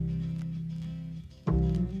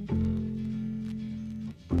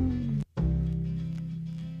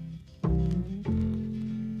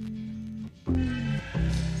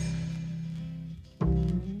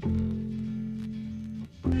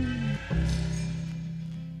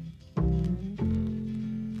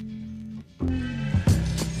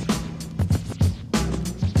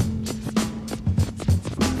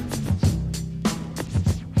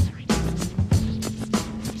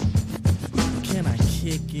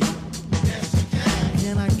it? Yes, you can.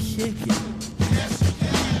 Can I kick it? Yes, you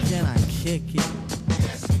can. Can I kick it?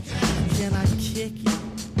 Yes, you can. Can I kick it?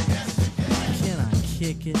 Yes, you can. Can I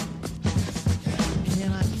kick it?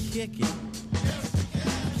 Can I kick it? Yes, you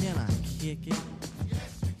can. Can I kick it?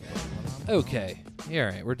 Yes, you can. Okay. Yeah,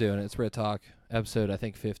 all right. We're doing it. It's Brit Talk, episode, I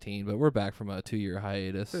think, 15, but we're back from a 2-year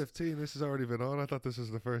hiatus. 15? This has already been on? I thought this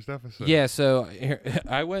was the first episode. Yeah, so here,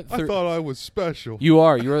 I went through. I thought I was special. You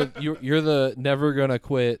are. You're the never gonna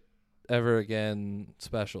quit ever again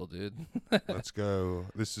special, dude. Let's go.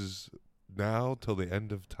 This is now till the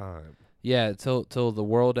end of time. Yeah, till the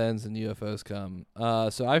world ends and UFOs come.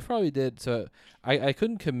 So I probably did. So I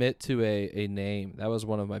couldn't commit to a name. That was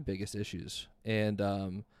one of my biggest issues.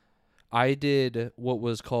 And I did what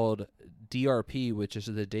was called DRP, which is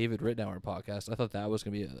the David Rittenauer podcast. I thought that was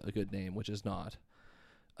going to be a good name, which is not.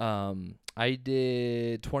 I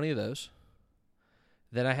did 20 of those.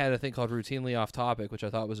 Then I had a thing called Routinely Off Topic, which I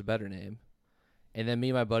thought was a better name. And then me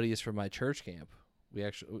and my buddies from my church camp,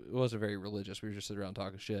 it wasn't very religious. We were just sitting around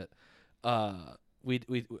talking shit. I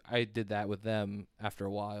did that with them after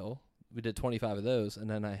a while. We did 25 of those, and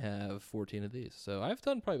then I have 14 of these. So I've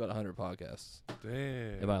done probably about 100 podcasts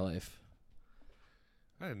in my life.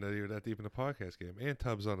 I didn't know you were that deep in the podcast game. And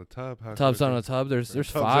Tubs on a Tub. Tubs on a Tub. There's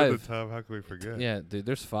Tubs 5. on the Tub. How can we forget? Yeah, dude.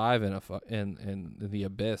 There's 5 in the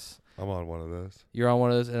abyss. I'm on one of those. You're on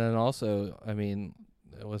one of those, and then also, I mean,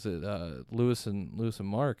 was it Lewis and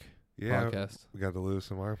Mark podcast? We got the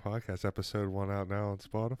Lewis and Mark podcast, episode 1 out now on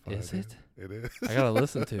Spotify. Is it? It is. I gotta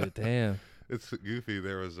listen to it. Damn. It's goofy.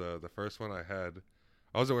 There was the first one I had.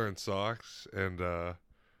 I wasn't wearing socks, and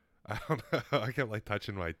I don't know. I kept like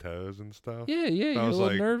touching my toes and stuff. Yeah. You're a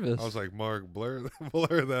little nervous. I was like, Mark, blur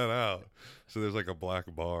that out. So there's like a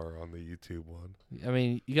black bar on the YouTube one. I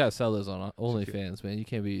mean, you gotta sell those on OnlyFans, man. You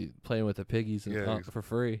can't be playing with the piggies for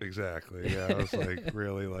free. Exactly. Yeah, I was like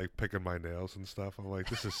really like picking my nails and stuff. I'm like,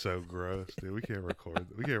 this is so gross, dude. We can't record.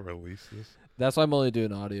 We can't release this. That's why I'm only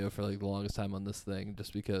doing audio for like the longest time on this thing,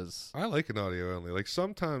 just because. I like an audio only. Like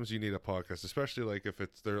sometimes you need a podcast, especially like if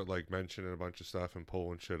they're like mentioning a bunch of stuff and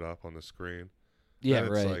pulling shit up on the screen. Yeah,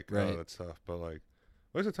 then right. It's like, right. Oh, that's tough. But like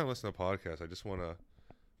most of the time, listening to podcasts, I just want to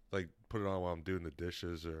like put it on while I'm doing the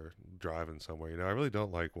dishes or driving somewhere. You know, I really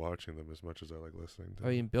don't like watching them as much as I like listening to. I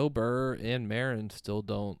mean, Bill Burr and Maron still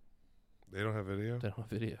don't. They don't have video. They don't have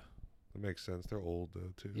video. That makes sense. They're old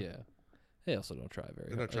though too. Yeah. They also don't try very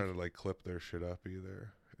They're not hard. trying to like clip their shit up either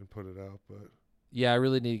and put it out, but yeah, I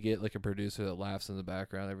really need to get like a producer that laughs in the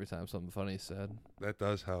background every time something funny is said. that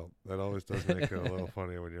does help. That always does make it a little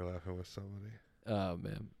funnier when you're laughing with somebody. Oh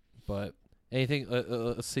man, but anything?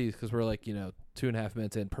 Let's see, because we're like 2.5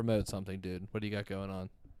 minutes in. Promote something, dude. What do you got going on?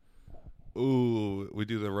 Ooh, we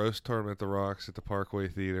do the roast tournament at the Rocks at the Parkway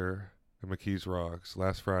Theater in McKees Rocks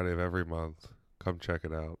last Friday of every month. Come check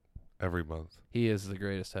it out. Every month. He is the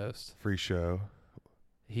greatest host. Free show.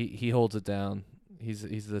 He holds it down. He's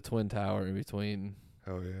the twin tower in between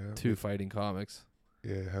Hell yeah. two fighting comics.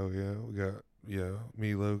 Yeah, hell yeah. We got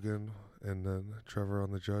me, Logan, and then Trevor on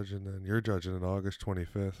the judge, and then you're judging on August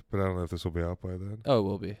 25th. But I don't know if this will be out by then. Oh, it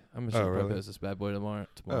will be. I'm just gonna really? post this bad boy tomorrow.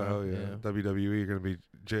 Oh hell yeah. WWE, you're gonna be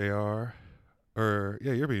JR, or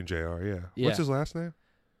yeah, you're being JR. Yeah. What's his last name?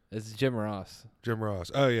 It's Jim Ross. Jim Ross.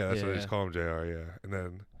 Oh yeah, that's what I Yeah. just call him JR. Yeah, and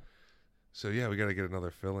then. So yeah, we got to get another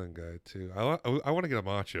fill-in guy too. I want to get a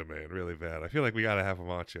Macho Man really bad. I feel like we got to have a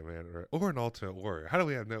Macho Man or an Ultimate Warrior. How do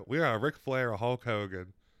we have no? We are a Ric Flair, a Hulk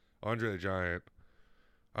Hogan, Andre the Giant.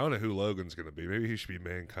 I don't know who Logan's gonna be. Maybe he should be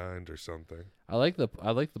Mankind or something. I like the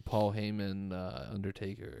Paul Heyman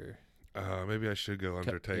Undertaker. Maybe I should go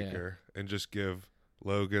Undertaker and just give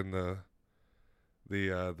Logan the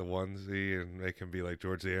onesie and make him be like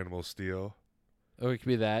George the Animal Steel. Oh, it could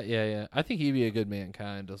be that. Yeah. I think he'd be a good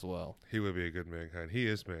Mankind as well. He would be a good Mankind. He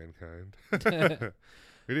is Mankind.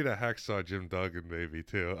 We need a Hacksaw Jim Duggan maybe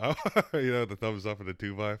too. The thumbs up and the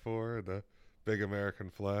 2x4 and the big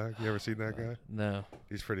American flag. You ever seen that guy? No.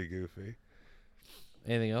 He's pretty goofy.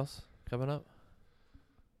 Anything else coming up?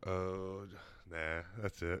 Oh, nah,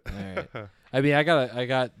 that's it. All right. I mean, I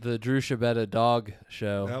got the Drew Shabetta dog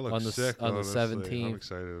show That looks on the sick, on the honestly. 17th. I'm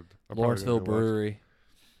excited. Lawrenceville Brewery.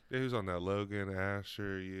 Yeah, who's on that? Logan,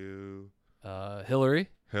 Asher, you, Hillary.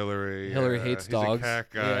 Hillary. Hillary hates he's dogs. A cat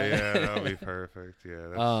guy. Yeah. Yeah, that'll be perfect. Yeah,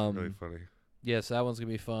 that's really funny. Yeah, so that one's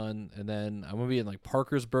gonna be fun, and then I'm gonna be in like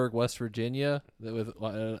Parkersburg, West Virginia, with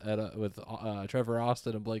Trevor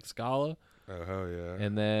Austin and Blake Scala. Oh hell yeah!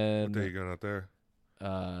 And then what day you going out there?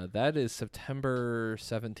 That is September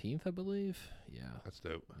 17th, I believe. Yeah, That's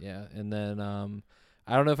dope. yeah, and then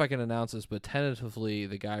I don't know if I can announce this, but tentatively,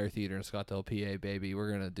 the Geyer Theater in Scottsdale, PA, baby,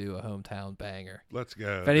 we're gonna do a hometown banger. Let's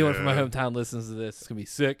go. If anyone from my hometown listens to this, it's gonna be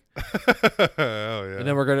sick. Oh yeah. And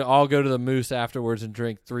then we're gonna all go to the Moose afterwards and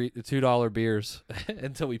drink $2 beers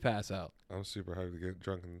until we pass out. I'm super hyped to get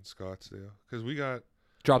drunk in Scottsdale because we got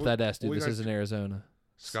Drop Well, that S, dude. we This got- isn't Arizona.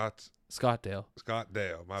 Scottsdale.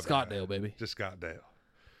 Scottsdale. My Scottsdale, bad. baby. Just Scottsdale.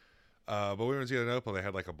 But we went to get an open. They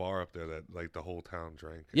had like a bar up there that like the whole town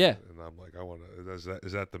drank. Yeah. And I'm like, I want to. Is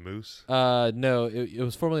that the Moose? No, it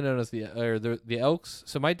was formerly known as the Elks.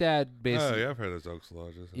 So my dad basically. Oh yeah, I've heard of those Oaks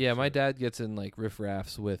Lodges. and Yeah, my shit. dad gets in like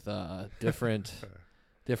riffraffs with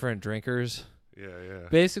different drinkers. Yeah.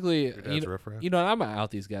 Basically, Your dad's riffraff? you know, I'm not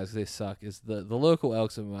out these guys 'cause they suck. Is the local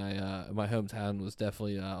Elks in my hometown was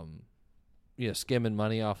definitely skimming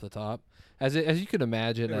money off the top, as you can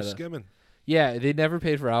imagine. They were at a- skimming. yeah, they never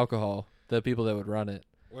paid for alcohol. The people that would run it.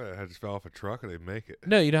 What? I just fell off a truck and they make it.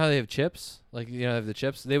 No, you know how they have chips? Like, you know, they have the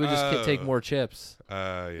chips. They would just take Oh. more chips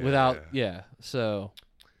Yeah. without. Yeah. Yeah. So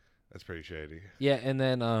That's pretty shady. yeah, and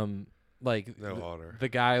then like No honor. the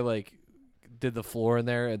guy like did the floor in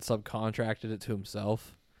there and subcontracted it to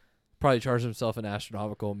himself. Probably charged himself an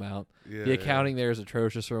astronomical amount. Yeah. The accounting there is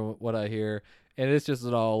atrocious from what I hear. And it's just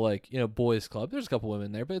an all like, boys club. There's a couple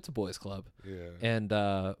women there, but it's a boys club. Yeah. And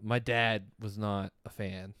my dad was not a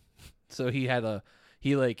fan. So he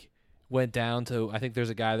went down to, I think there's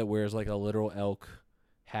a guy that wears like a literal elk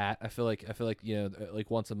hat. I feel like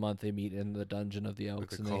like once a month they meet in the dungeon of the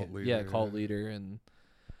elks the and cult leader, yeah, cult yeah. leader and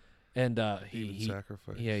he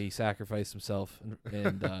sacrifice. yeah, he sacrificed himself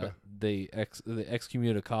and they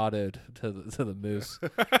excommunicated to the moose.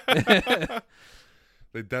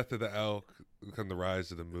 The death of the elk and the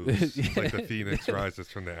rise of the moose. It's like the phoenix rises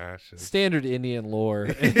from the ashes. Standard Indian lore.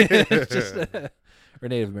 It's just, or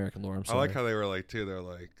Native American lore, I'm I sorry. like how they were like too. They're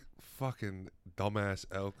like fucking dumbass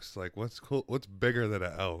elks. Like what's cool? What's bigger than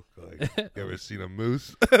an elk? Like you ever seen a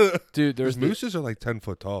moose? Dude, There's mooses are like 10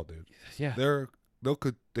 foot tall, dude. Yeah.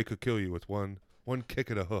 They could kill you with one kick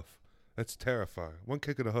of the hoof. That's terrifying. One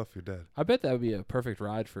kick of the hoof, you're dead. I bet that would be a perfect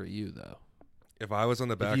ride for you though. If I was on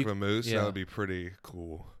the back you- of a moose, yeah. that would be pretty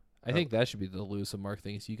cool. I think that should be the Lewis and Mark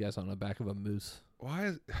thing. Is you guys on the back of a moose. Why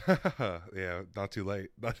is yeah, not too late.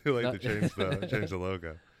 Not too late No. to change the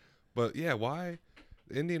logo. But yeah, why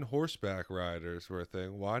Indian horseback riders were a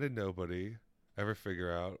thing. Why did nobody ever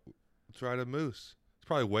figure out let's ride a moose? It's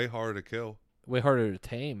probably way harder to kill. Way harder to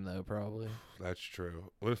tame though, probably. That's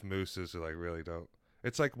true. What if mooses like really don't?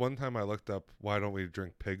 It's like one time I looked up why don't we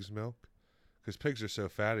drink pig's milk? Because pigs are so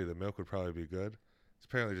fatty, the milk would probably be good. It's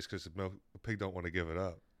apparently just because the pig don't want to give it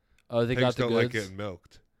up. Oh, they Pigs got the don't goods. like getting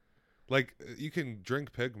milked. Like you can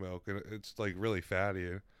drink pig milk and it's like really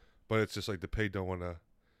fatty, but it's just like the pig don't want to.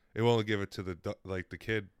 It won't give it to the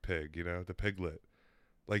kid pig, the piglet.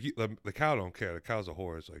 Like the cow don't care. The cow's a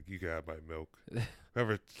whore. It's like you can have my milk.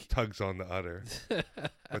 Whoever tugs on the udder,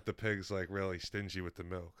 but the pig's like really stingy with the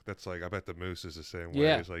milk. That's like I bet the moose is the same way.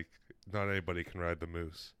 Yeah. It's like not anybody can ride the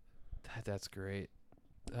moose. That's great.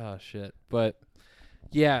 Oh shit. But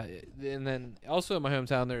yeah, and then also in my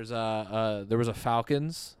hometown there was a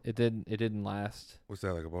Falcons. It didn't last. What's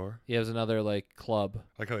that, like a bar? Yeah, it was another like club.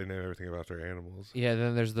 I like how they name everything about their animals. Yeah,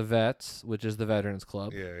 then there's the Vets, which is the Veterans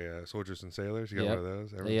Club. Yeah. Soldiers and sailors. You got Yep. one of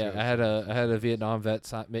those? Everyone's Yeah, got I had a Vietnam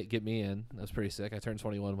vet get me in. That was pretty sick. I turned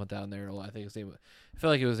 21, went down there. I think I feel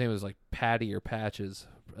like his name was like Patty or Patches.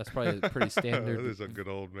 That's probably a pretty standard. That is a good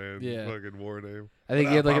old man. Yeah. Fucking war name. I think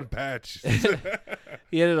he had like a patch.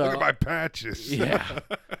 he had Look at my patches. yeah.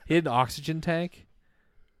 He had an oxygen tank.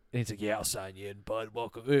 And he's like, "Yeah, I'll sign you in, bud.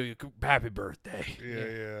 Welcome, happy birthday."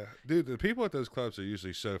 Yeah. Dude, the people at those clubs are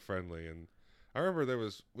usually so friendly. And I remember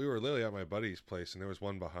we were literally at my buddy's place, and there was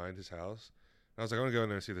one behind his house. And I was like, I want to go in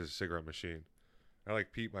there and see if there's a cigarette machine. I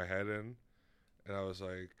like peeped my head in, and I was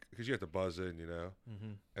like, because you have to buzz in,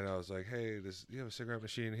 Mm-hmm. And I was like, hey, do you have a cigarette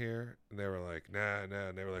machine here? And they were like, nah.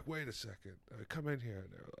 And they were like, wait a second. Come in here.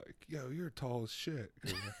 And they were like, yo, you're tall as shit.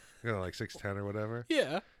 'Cause, like 6'10" or whatever.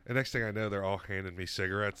 Yeah. And next thing I know, they're all handing me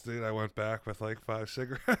cigarettes, dude. I went back with like 5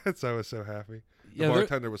 cigarettes. I was so happy. The Yeah,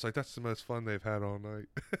 bartender was like, that's the most fun they've had all night.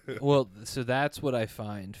 well, so that's what I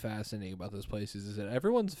find fascinating about those places is that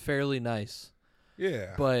everyone's fairly nice,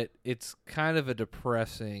 Yeah. but it's kind of a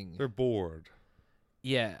depressing. They're bored.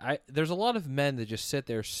 Yeah, there's a lot of men that just sit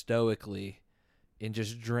there stoically and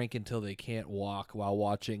just drink until they can't walk while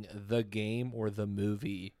watching the game or the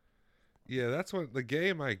movie. Yeah, that's what the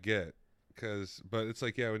game I get. But it's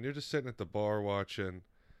like, yeah, when you're just sitting at the bar watching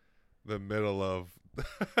the middle of,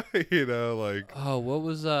 like Oh, what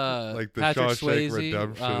was like the Patrick Shawshank Swayze,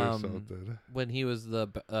 Redemption or something. when he was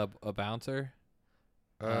a bouncer?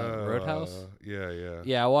 Roadhouse. Yeah.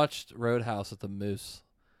 Yeah, I watched Roadhouse at the Moose.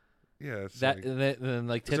 Yeah, it's That like, and then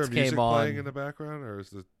like is there tits music came on. playing in the background, or is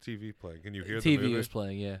the TV playing? Can you hear the TV movie? was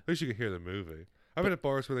playing. Yeah. At least you can hear the movie. I've been at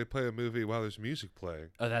bars where they play a movie while there's music playing,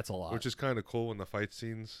 Oh, that's a lot. which is kind of cool when the fight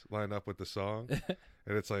scenes line up with the song,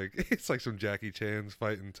 and it's like some Jackie Chan's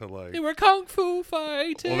fighting to like. They were kung fu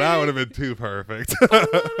fighting. Well, that would have been too perfect.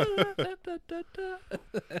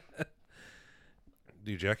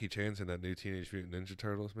 Dude, Jackie Chan's in that new Teenage Mutant Ninja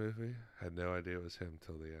Turtles movie. Had no idea it was him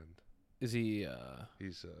till the end. Is he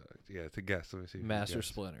He's yeah, to guess. Let me see. if you Master guess.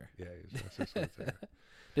 Splinter? Yeah, he's Master Splinter.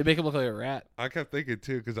 They make him look like a rat. I kept thinking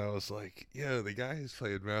too, because I was like, "Yo, the guy who's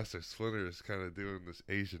playing Master Splinter is kind of doing this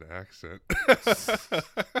Asian accent."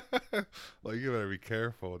 Like, you better be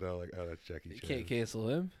careful. Now, like, oh, that's Jackie You Chan. can't cancel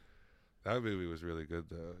him. That movie was really good,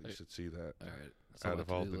 though. You should see that. All right. That's Out on of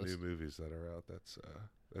my all to-do the list. new movies that are out,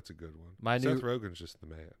 that's a good one. My Seth new- Rogen's just the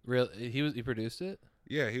man. He produced it.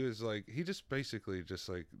 Yeah, he was like, he just basically just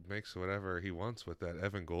like makes whatever he wants with that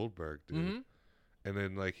Evan Goldberg dude. Mm-hmm. And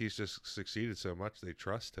then like he's just succeeded so much they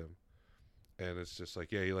trust him. And it's just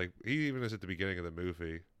like, yeah, he even is at the beginning of the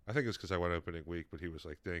movie. I think it's because I went opening week, but he was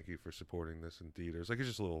like, "Thank you for supporting this in theaters." Like, it's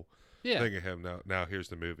just a little thing of him. Now here's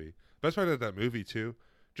the movie. Best part of that movie too,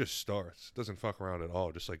 just starts, doesn't fuck around at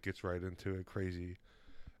all, just like gets right into it, crazy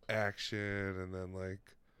action, and then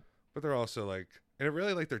like, but they're also like, and it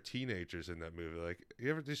really like they're teenagers in that movie. Like,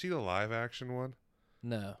 did you see the live action one?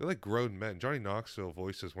 No. They're like grown men. Johnny Knoxville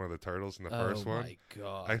voices one of the turtles in the first one. Oh my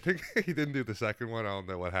god. I think he didn't do the second one. I don't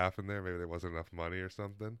know what happened there. Maybe there wasn't enough money or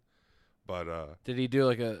something. But did he do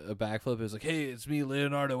like a backflip? It was like, "Hey, it's me,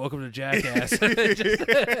 Leonardo. Welcome to Jackass."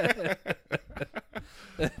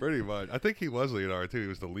 pretty much. I think he was Leonardo too. He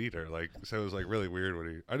was the leader. Like, so it was like really weird when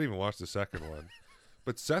he. I didn't even watch the second one.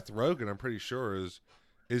 But Seth Rogen, I'm pretty sure is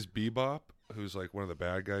Bebop, who's like one of the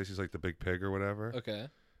bad guys. He's like the big pig or whatever. Okay.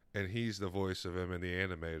 And he's the voice of him in the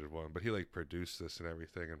animated one. But he like produced this and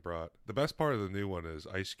everything and brought. The best part of the new one is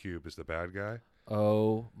Ice Cube is the bad guy.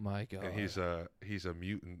 Oh my god. And he's a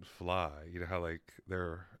mutant fly. You know how like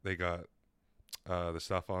they got the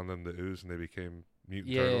stuff on them, the ooze, and they became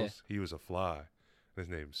mutant turtles. He was a fly. His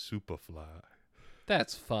name's Superfly.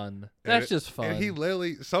 That's fun. That's just fun. And he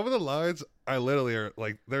literally, some of the lines I literally are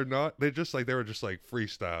like, they were just like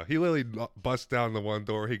freestyle. He literally busts down the one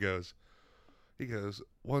door. He goes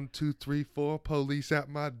 1, 2, 3, 4, police at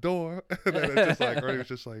my door. And then it's just like, or it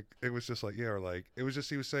was just like, yeah, or like it was just,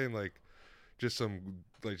 he was saying like just some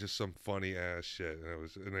funny ass shit,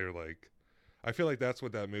 and they were like, I feel like that's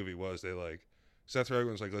what that movie was. They like, Seth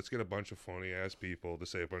Rogen was like, let's get a bunch of funny ass people to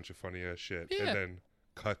say a bunch of funny ass shit, and then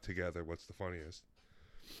cut together what's the funniest.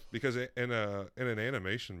 Because in an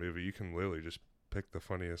animation movie, you can literally just pick the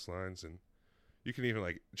funniest lines, and you can even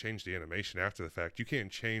like change the animation after the fact. You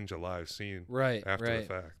can't change a live scene after the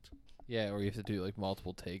fact. Yeah, or you have to do like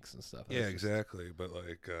multiple takes and stuff. Yeah, exactly. But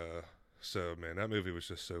like, so man, that movie was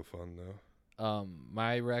just so fun though.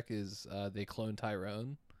 My rec is they clone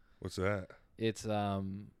Tyrone. What's that? It's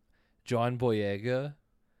John Boyega.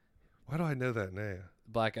 Why do I know that name?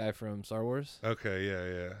 Black guy from Star Wars. Okay,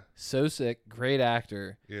 yeah. So sick, great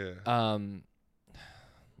actor. Yeah.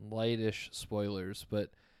 Lightish spoilers, but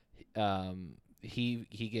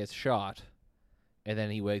he gets shot, and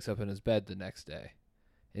then he wakes up in his bed the next day,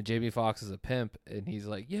 and Jamie Foxx is a pimp, and he's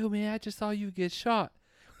like, "Yo, man, I just saw you get shot.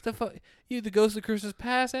 What the fuck? You the ghost of Christmas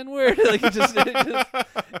past and word?" Like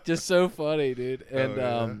just so funny, dude.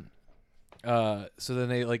 And so then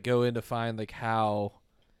they like go in to find like how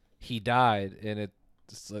he died, and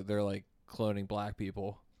it's like they're like cloning black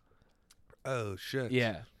people. Oh shit.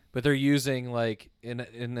 Yeah. But they're using like and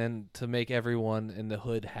then to make everyone in the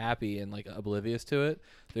hood happy and like oblivious to it,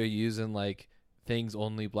 they're using like things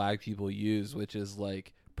only black people use, which is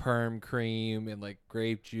like perm cream and like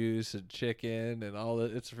grape juice and chicken and all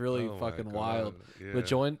that. It's really fucking wild. Yeah. But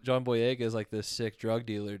John Boyega is like this sick drug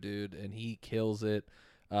dealer dude, and he kills it.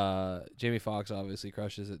 Jamie Foxx obviously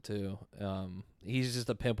crushes it too. He's just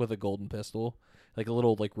a pimp with a golden pistol, like a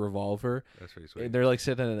little like revolver. That's pretty sweet. And they're like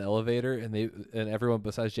sitting in an elevator, and everyone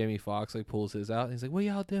besides Jamie Foxx like pulls his out, and he's like, "What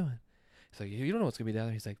y'all doing?" He's like, "You don't know what's gonna be down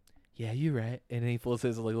there." He's like, "Yeah, you right." And then he pulls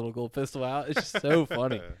his like little gold pistol out. It's just so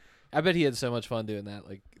funny. I bet he had so much fun doing that,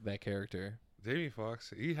 like that character. Jamie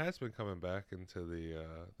Foxx, he has been coming back into the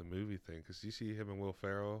movie thing, because you see him and Will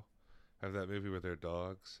Ferrell have that movie with their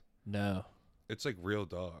dogs. No. It's like real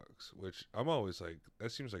dogs, which I'm always like,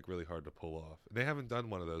 that seems like really hard to pull off. They haven't done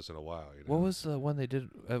one of those in a while. You know? What was the one they did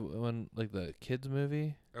when like the kids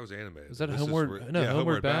movie? That was animated. Was that This Homeward? is No,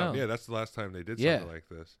 Homeward Bound. Yeah, that's the last time they did something like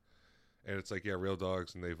this. And it's like, yeah, real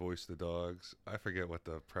dogs, and they voice the dogs. I forget what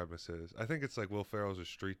the premise is. I think it's like Will Ferrell's a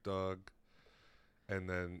street dog,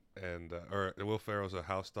 or Will Ferrell's a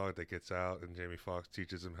house dog that gets out, and Jamie Foxx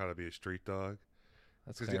teaches him how to be a street dog.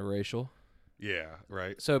 That's 'Cause kind of racial. Yeah,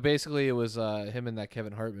 right. So basically, it was him in that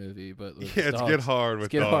Kevin Hart movie, but with Yeah, it's dogs. Get Hard with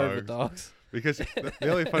Get dogs. hard with dogs. Because the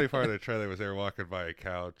only funny part of the trailer was they were walking by a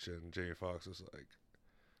couch, and Jamie Foxx was like,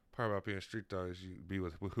 "Part about being a street dog is you be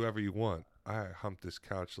with whoever you want. I humped this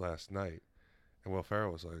couch last night," and Will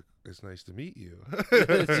Ferrell was like, "It's nice to meet you."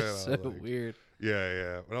 It's just so like, weird.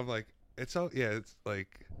 Yeah. But I'm like, it's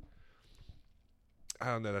like, I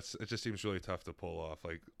don't know. It just seems really tough to pull off.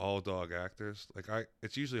 Like all dog actors.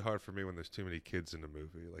 It's usually hard for me when there's too many kids in the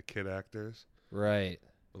movie, like kid actors. Right.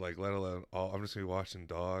 But like, let alone I'm just gonna be watching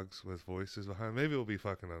dogs with voices behind. Maybe it'll be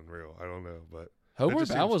fucking unreal. I don't know, but Homeward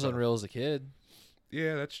just Bound seems was tough. unreal as a kid.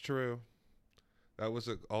 Yeah, that's true. That was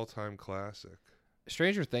an all-time classic.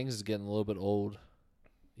 Stranger Things is getting a little bit old.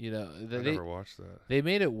 You know, I never watched that. they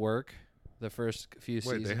made it work the first few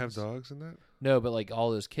seasons. Wait, they have dogs in that? No, but like all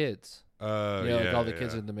those kids. Yeah, like all the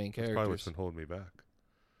kids are the main That's probably what's characters. been holding me back.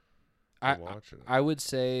 I from watching it. I would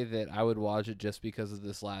say that I would watch it just because of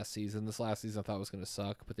this last season. This last season I thought was going to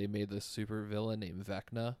suck, but they made this super villain named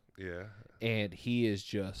Vecna, Yeah. and he is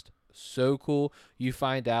just so cool. You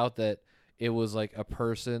find out that it was like a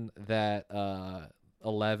person that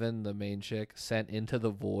 11, the main chick, sent into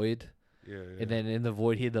the void. Yeah. And then in the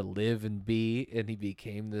void he had to live and be, and he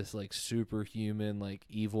became this like superhuman, like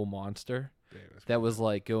evil monster Damn, that's that cool. was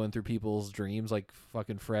like going through people's dreams like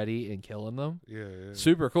fucking Freddy and killing them. Yeah.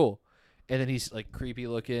 Super cool. And then he's like creepy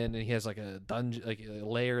looking, and he has like a dungeon, like a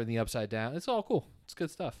layer in the upside down. It's all cool. It's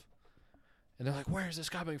good stuff. And they're like, "Where is this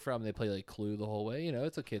coming from?" And they play like Clue the whole way. You know,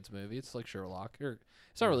 it's a kids movie. It's like Sherlock.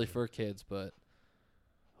 It's not really for kids, but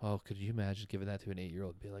oh, could you imagine giving that to an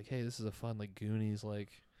 8-year-old? Be like, "Hey, this is a fun like Goonies,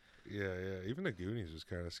 like." Yeah. Even the Goonies was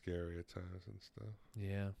kind of scary at times and stuff.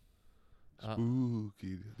 Yeah.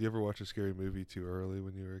 Spooky. Do you ever watch a scary movie too early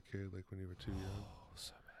when you were a kid, like when you were too young? Oh,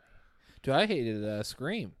 so many. Dude, I hated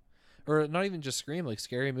Scream. Or not even just Scream, like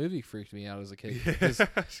Scary Movie freaked me out as a kid. Because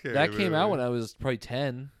that came out when I was probably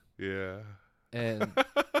 10. Yeah. And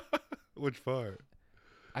Which part?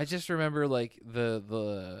 I just remember like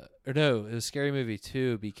or no, it was Scary Movie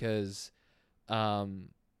 2 because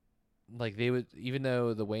like they would, even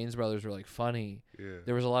though the Wayans brothers were like funny, Yeah.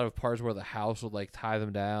 there was a lot of parts where the house would like tie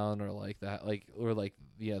them down or like that, like, or like,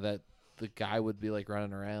 yeah, that the guy would be like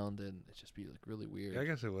running around and it'd just be like really weird. Yeah, I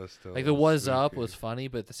guess it was still Like the "was up" spooky. was funny,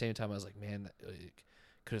 but at the same time I was like, man, like,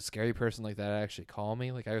 could a scary person like that actually call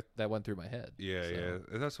me? Like that went through my head. Yeah, So, yeah.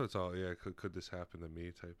 And that's what it's all. Yeah, could this happen to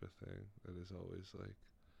me? Type of thing. That is always like.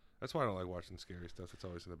 That's why I don't like watching scary stuff. It's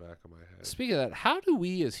always in the back of my head. Speaking of that, how do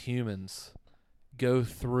we as humans go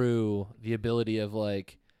through the ability of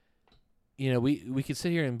like, you know, we could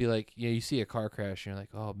sit here and be like, you know, you see a car crash and you're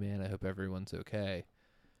like, oh man, I hope everyone's okay.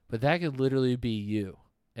 But that could literally be you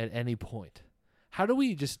at any point. How do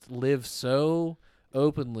we just live so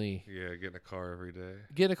openly, Yeah, get in a car every day.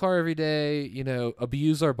 get in a car every day, you know,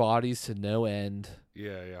 abuse our bodies to no end?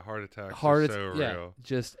 Yeah. Heart attacks Heart are so yeah, real.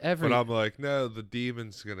 just every. But I'm like, no, the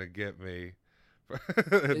demon's gonna get me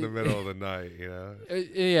in the middle of the night. You know.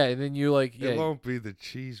 Yeah, and then you like, yeah, It won't be the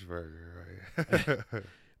cheeseburger, right?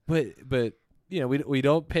 but you know, we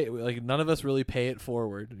don't pay, like none of us really pay it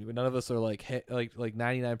forward. None of us are like like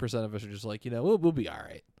 99% of us are just like, you know, we'll be all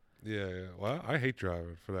right. Yeah. Well, I hate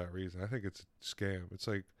driving for that reason. I think it's a scam. It's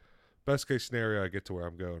like best case scenario, I get to where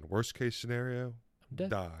I'm going. Worst case scenario, I'm dead.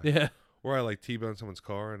 die. Yeah. Or I like T-bone someone's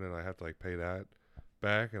car and then I have to like pay that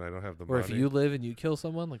back and I don't have the Or money. if you live and you kill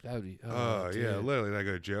someone, like that would be. Oh, yeah, dude. literally, and I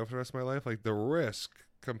go to jail for the rest of my life. Like the risk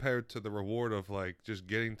compared to the reward of like just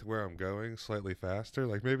getting to where I'm going slightly faster.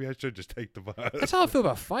 Like maybe I should just take the bus. That's how I feel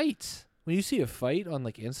about fights. When you see a fight on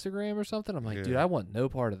like Instagram or something, I'm like, Yeah. dude, I want no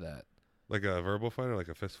part of that. Like a verbal fight or like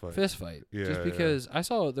a fist fight. Fist fight. Yeah, Just yeah. because I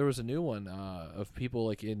saw there was a new one of people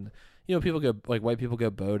like in, you know, people go like white people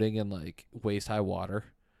go boating in like waist high water,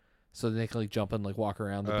 so they can like jump and like walk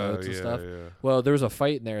around the boats and stuff. Yeah. Well, there was a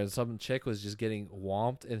fight in there, and some chick was just getting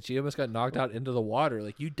whomped, and she almost got knocked out into the water.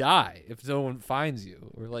 Like, you die if someone finds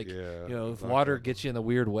you, or like, Yeah, you know, if knocked water out. gets you in a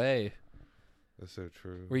weird way, That's so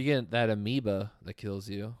true. where you get that amoeba that kills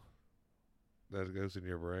you. That goes in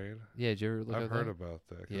your brain. Yeah, did you ever look I've at heard that? about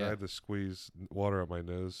that. 'Cause Yeah. I had to squeeze water on my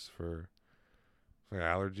nose for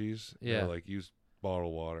allergies. Yeah. Or like use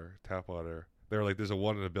bottled water, tap water. They were like, there's a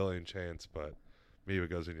 1 in a billion chance, but maybe it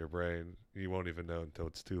goes in your brain. You won't even know until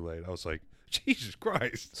it's too late. I was like, Jesus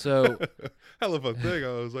Christ. So, Hell of a thing. I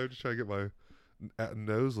was like, just trying to get my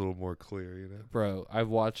nose a little more clear, you know? bro, I've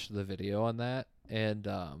watched the video on that, and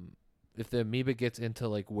if the amoeba gets into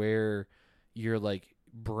like where your like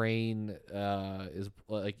brain is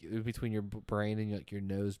like between your brain and like your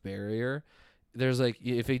nose barrier, there's like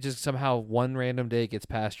if it just somehow one random day gets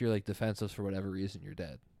past your like defensives for whatever reason, you're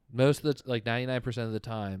dead. Most of the like 99% of the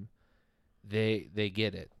time, they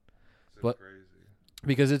get it. It's But crazy.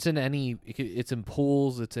 because it's in it's in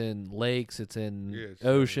pools, it's in lakes, it's in It's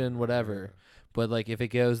ocean, whatever. But like if it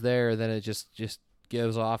goes there, then it just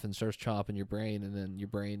goes off and starts chomping your brain, and then your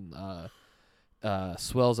brain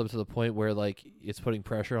swells up to the point where like it's putting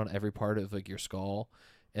pressure on every part of like your skull,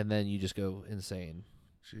 and then you just go insane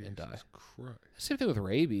and die. Jesus Christ. Same thing with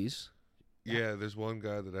rabies. Yeah, there's one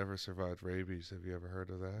guy that ever survived rabies. Have you ever heard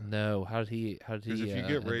of that? No, how did he? Because if you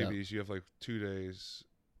get rabies, you have like 2 days,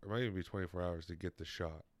 or might even be 24 hours to get the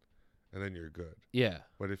shot, and then you're good. Yeah.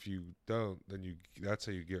 But if you don't, then that's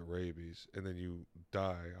how you get rabies, and then you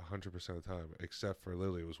die 100% of the time, except for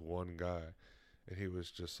literally it was one guy, and he was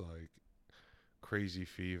just like crazy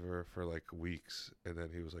fever for like weeks, and then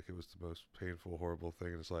he was like, it was the most painful, horrible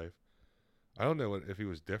thing in his life. I don't know if he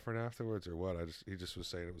was different afterwards or what. He just was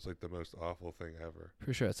saying it was like the most awful thing ever.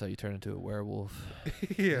 Pretty sure that's how you turn into a werewolf.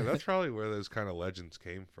 Yeah, that's probably where those kind of legends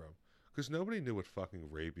came from, because nobody knew what fucking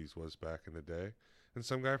rabies was back in the day. And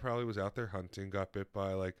some guy probably was out there hunting, got bit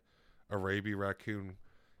by like a rabies raccoon,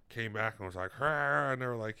 came back and was like, "Rah," and they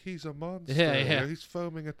were like, he's a monster. Yeah. He's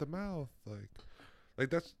foaming at the mouth. Like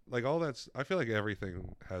that's like all that's. I feel like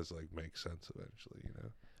everything has like makes sense eventually, you know.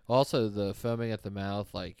 Also, the foaming at the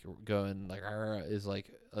mouth, like going like is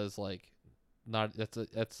like not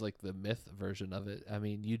that's like the myth version of it. I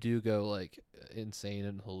mean, you do go like insane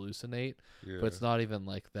and hallucinate, Yeah. but it's not even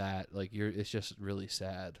like that. Like it's just really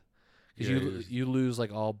sad because Yeah, you lose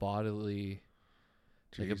like all bodily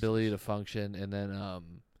like Jesus. ability to function, and then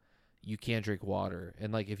you can't drink water,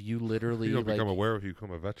 and like if you literally You don't like become aware if you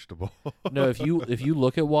become a vegetable. no, if you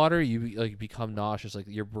look at water, you like become nauseous. Like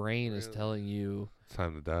your brain is Really? telling you. It's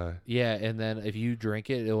time to die. Yeah, and then if you drink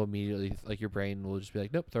it, it'll immediately like your brain will just be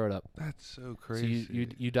like, nope, throw it up. That's so So crazy.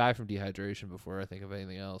 you die from dehydration before I think of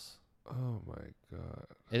anything else. Oh my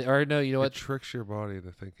god. Or no, you know It what? tricks your body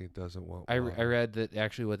into thinking it doesn't want I water. read that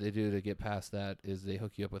actually what they do to get past that is they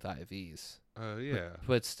hook you up with IVs. Yeah.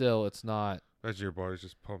 But still, it's not. Imagine your body's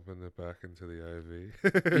just pumping it back into the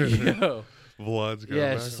IV. Yo. Blood's going Yeah,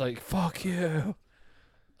 back. it's just like fuck you.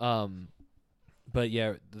 But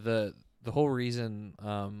yeah, the whole reason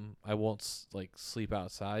I won't like sleep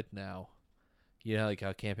outside now, you know, like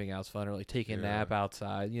how camping out's fun, or like taking a nap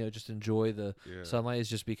outside, you know, just enjoy the sunlight, is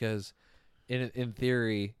just because in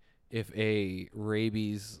theory, if a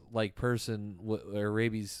rabies like person or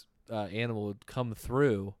rabies animal would come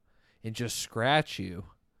through and just scratch you.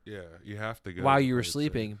 Yeah, you have to go while you were I'd say.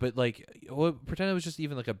 sleeping, but like, pretend it was just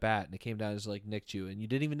even like a bat and it came down and just like nicked you, and you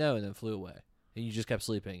didn't even know, and then flew away, and you just kept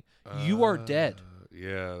sleeping. You are dead.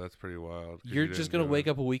 Yeah, that's pretty wild. 'cause You're you just didn't gonna know. wake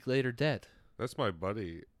up a week later dead. That's my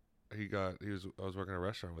buddy. I was working at a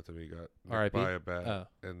restaurant with him. He got nicked R.I.P.? by a bat, Oh.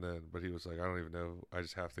 and then but he was like, I don't even know. I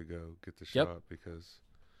just have to go get the Yep. shot because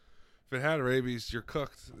if it had rabies, you're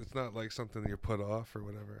cooked. It's not like something you're put off or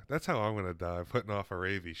whatever. That's how I'm gonna die, putting off a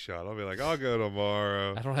rabies shot. I'll be like, I'll go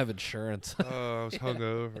tomorrow. I don't have insurance. Oh, I was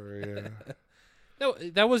hungover. Yeah. No,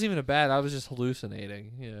 that wasn't even a bat. I was just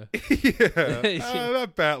hallucinating. Yeah. Yeah.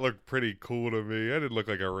 That bat looked pretty cool to me. I didn't look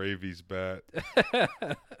like a rabies bat.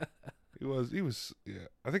 He was, yeah.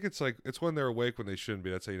 I think it's when they're awake when they shouldn't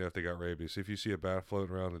be. That's how you know if they got rabies. If you see a bat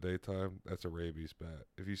floating around in the daytime, that's a rabies bat.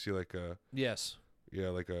 If you see like a, Yes.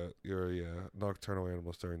 nocturnal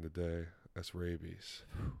animals during the day, that's rabies.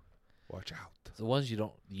 Watch out. The ones you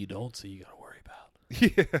don't see, you gotta worry about.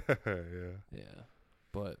 Yeah. Yeah.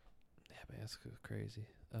 But yeah, man, that's crazy.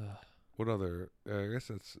 What other? I guess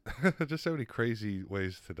that's just so many crazy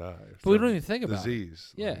ways to die. But we don't even think about it.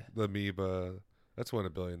 disease. Yeah. Like the amoeba. That's 1 in a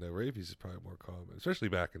billion. Though rabies is probably more common, especially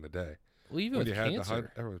back in the day. Well, even When with you had the cancer, hunt,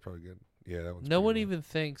 everyone's probably getting. Yeah, that one's. no pretty one low. even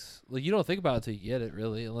thinks. Like, you don't think about it until you get it,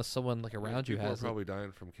 really, unless someone like around you People has were it. probably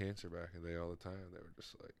dying from cancer back in the day all the time. They were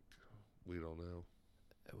just like, we don't know.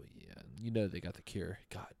 Oh, yeah, you know they got the cure.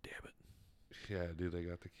 God damn it. Yeah, dude, they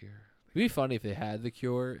got the cure. It'd be funny if they had the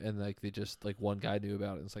cure and like they just like one guy knew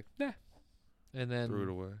about it and it's like, nah. And then Threw it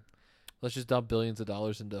away. let's just dump billions of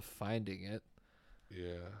dollars into finding it.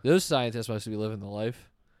 Yeah. Those scientists must be living the life.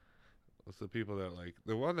 It's the people that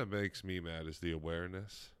the one that makes me mad is the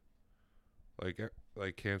awareness.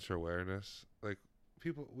 Like cancer awareness. Like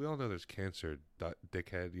people, we all know there's cancer,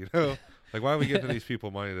 dickhead, you know? Like why are we giving these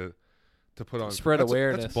people money to put on Spread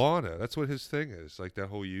awareness. That's Bono. That's what his thing is. Like that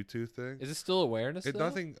whole YouTube thing. Is it still awareness?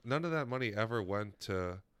 though? None of that money ever went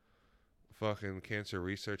to fucking cancer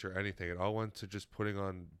research or anything. It all went to just putting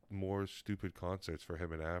on more stupid concerts for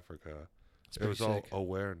him in Africa. It's It was pretty all sick.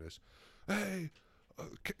 awareness. Hey,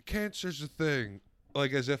 cancer's a thing.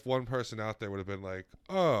 like as if one person out there would have been like,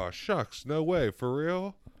 "Oh shucks, no way, for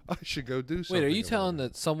real? I should go do something." Wait, are you about telling it."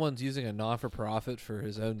 that someone's using a non-for-profit for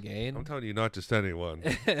his own gain? I'm telling you, not just anyone.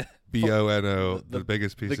 Bono, the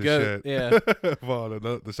biggest piece of goat, shit. yeah.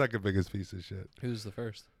 Bono, the second biggest piece of shit. Who's the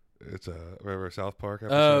first? It's remember a South Park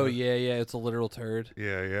episode? Oh, yeah, it's a literal turd.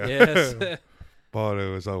 Yeah, yeah. Yes.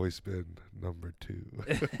 Bono has always been number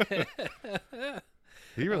 2.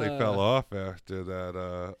 He really fell off after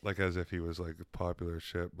that, like as if he was like popular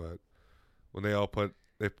shit. But when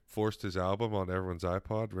they forced his album on everyone's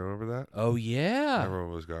iPod. Remember that? Oh, yeah.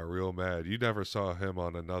 Everyone got real mad. You never saw him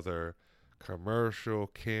on another commercial,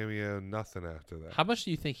 cameo, nothing after that. How much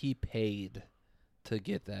do you think he paid to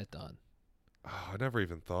get that done? Oh, I never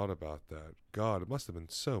even thought about that. God, it must have been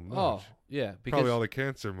so much. Oh, yeah. Because, Probably all the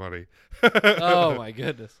cancer money. oh, my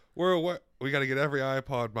goodness. We got to get every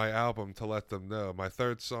iPod my album to let them know. My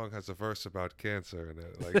third song has a verse about cancer in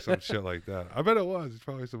it, like some shit like that. I bet it was. It's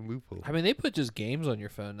probably some loophole. I mean, they put just games on your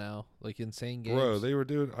phone now, like insane games. Bro, they were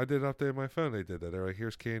doing. I did update my phone. They did that. They're like,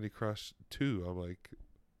 "Here's Candy Crush 2." I'm like,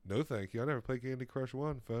 "No, thank you. I never played Candy Crush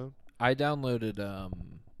 1 phone." I downloaded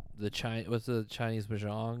what's the Chinese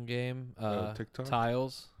mahjong game? TikTok?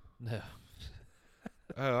 Tiles. No.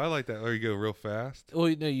 Oh, I like that. Oh, you go real fast.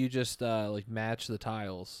 Well, no, you just like match the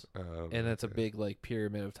tiles, Oh, and that's a okay. big like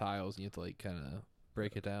pyramid of tiles, and you have to like kind of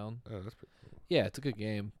break it down. Oh, that's pretty cool. Yeah, it's a good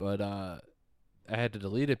game, but I had to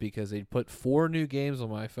delete it because they put 4 new games on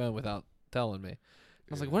my phone without telling me.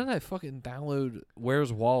 I was like, why did I fucking download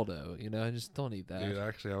Where's Waldo? You know, I just don't need that. Dude,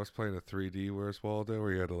 actually, I was playing a 3D Where's Waldo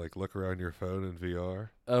where you had to like look around your phone in VR.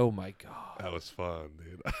 Oh my god. That was fun,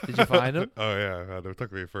 dude. Did you find him? Oh yeah, it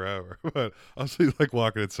took me forever, but I was like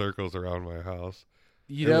walking in circles around my house.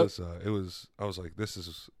 You know, it was. I was like,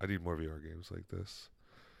 I need more VR games like this.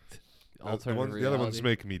 alternative The other ones reality.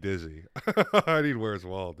 make me dizzy. I need Where's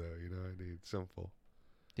Waldo. You know, I need simple.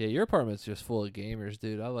 Yeah, your apartment's just full of gamers,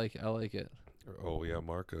 dude. I like it. Oh yeah,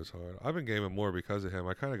 Marco's hard. I've been gaming more because of him.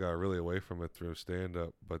 I kind of got really away from it through stand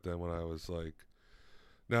up, but then when I was like,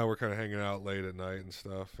 now we're kind of hanging out late at night and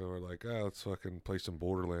stuff, and we're like, oh, let's fucking play some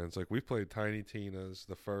Borderlands. Like we played Tiny Tina's,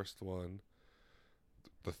 the first one,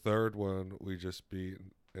 the third one we just beat,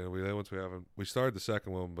 and we started the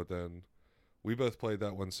second one, but then we both played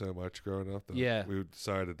that one so much growing up that Yeah. we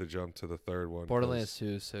decided to jump to the third one. Borderlands 2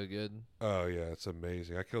 is so good. Oh yeah, it's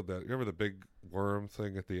amazing. I killed that. You remember the big worm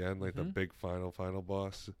thing at the end, like the Mhm. big final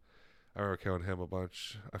boss? I remember killing him a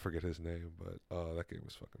bunch. I forget his name, but that game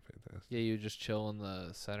was fucking fantastic. Yeah, you just chill in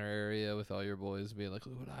the center area with all your boys, being like,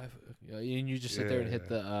 "Look what I've," and you just sit there and hit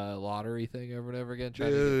the lottery thing over and over again.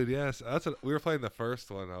 Trying Dude, yes, that's what we were playing the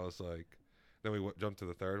first one. I was like, then we jumped to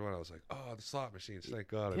the third one. I was like, oh, the slot machines. Thank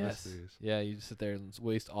God, I missed these. Yeah, you just sit there and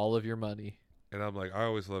waste all of your money. And I'm like, I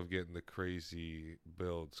always love getting the crazy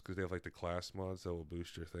builds because they have like the class mods that will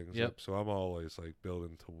boost your things Yep. up. So I'm always like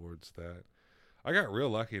building towards that. I got real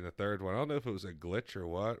lucky in the third one. I don't know if it was a glitch or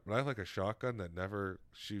what, but I have like a shotgun that never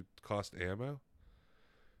cost ammo.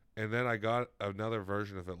 And then I got another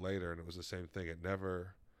version of it later, and it was the same thing. It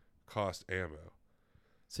never cost ammo.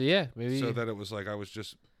 So yeah, maybe. So that it was like I was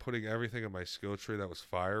just putting everything in my skill tree that was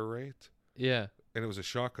fire rate, yeah, and it was a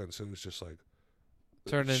shotgun, so it was just like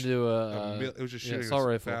turned into it was just shooting assault as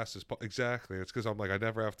rifle. fast as exactly. It's because I'm like I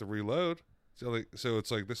never have to reload, so it's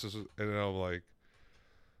like this is, and then I'm like,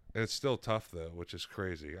 and it's still tough though, which is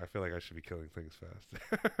crazy. I feel like I should be killing things faster,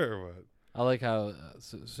 but I like how.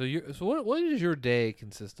 So what does your day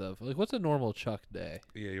consist of? Like, what's a normal Chuck day?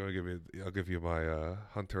 yeah, you want to give me? I'll give you my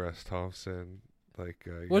Hunter S. Thompson. Like,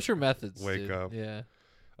 What's your methods? wake dude? up. Yeah.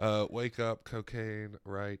 Wake up, cocaine,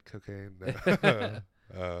 right? Cocaine.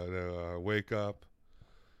 No, wake up,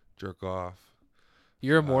 jerk off.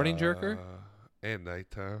 You're a morning jerker. And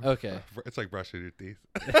nighttime. Okay. It's like brushing your teeth.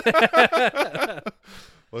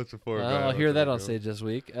 Once before Well, bed, I'll hear once that I on go. stage this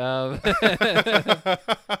week.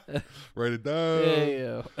 Write it down.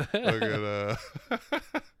 Yeah. Look at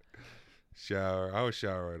shower. I always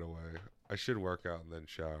shower right away. I should work out and then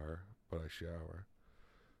shower, but I shower.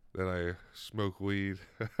 Then I smoke weed.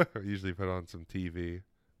 Usually put on some TV,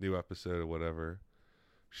 new episode of whatever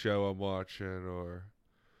show I'm watching, or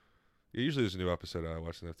usually there's a new episode I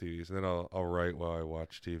watch on the TVs, and then I'll write while I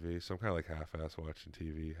watch TV. So I'm kind of like half-ass watching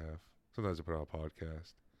TV, sometimes I put on a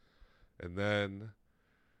podcast, and then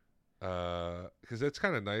because it's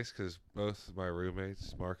kind of nice because both my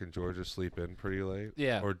roommates, Mark and Georgia, sleep in pretty late.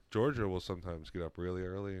 Yeah. Or Georgia will sometimes get up really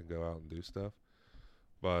early and go out and do stuff,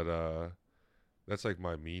 but that's like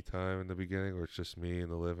my me time in the beginning, where it's just me in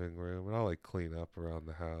the living room, and I'll like clean up around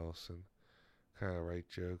the house and kind of write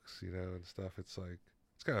jokes, and stuff. It's like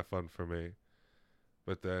it's kind of fun for me.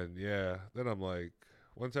 But then then I'm like,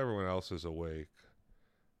 once everyone else is awake,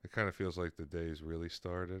 it kind of feels like the day's really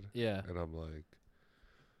started. Yeah. And I'm like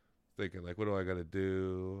thinking like, what do I got to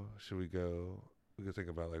do? Should we go? We could think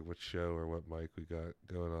about like what show or what mic we got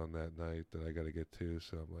going on that night that I got to get to.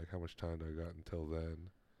 So I'm like, how much time do I got until then?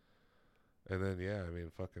 And then yeah, I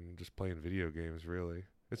mean, fucking just playing video games really.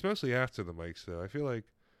 It's mostly after the mics though. I feel like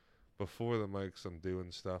before the mics I'm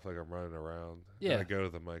doing stuff like I'm running around. Yeah. And I go to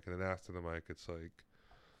the mic, and then after the mic it's like,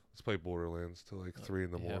 let's play Borderlands till like 3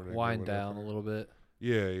 in the morning. or Wind down a whatever. little bit.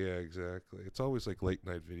 Yeah, exactly. It's always like late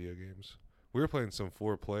night video games. We were playing some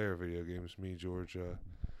 4-player video games, me, Georgia,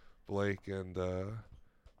 Blake, and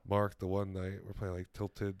Mark the one night. We're playing like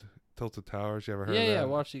Tilted Towers. You ever heard of that? Yeah, I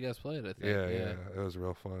watched you guys play it, I think. Yeah. It was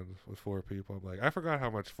real fun with 4 people. I'm like, I forgot how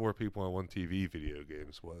much 4 people on one TV video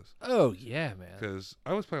games was. Oh, yeah, man. Because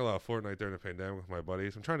I was playing a lot of Fortnite during the pandemic with my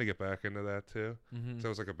buddies. I'm trying to get back into that too. Mm-hmm. So I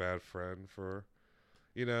was like a bad friend for,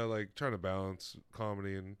 like trying to balance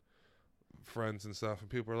comedy and friends and stuff. And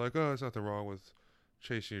people are like, oh, there's nothing wrong with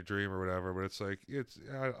chasing your dream or whatever. But it's like,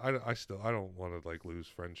 I don't want to like lose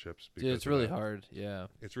friendships. Because Dude, it's really hard. Yeah.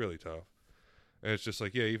 It's really tough. And it's just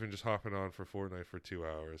like, yeah, even just hopping on for Fortnite for 2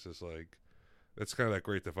 hours is like, that's kind of that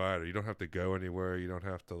great divider. You don't have to go anywhere. You don't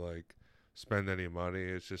have to like spend any money.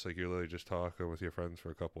 It's just like you're literally just talking with your friends for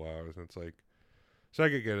a couple hours. And it's like, so I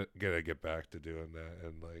could get back to doing that.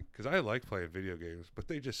 And like, because I like playing video games, but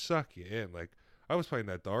they just suck you in. Like, I was playing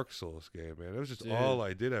that Dark Souls game, man. It was just all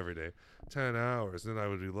I did every day. 10 hours. Then I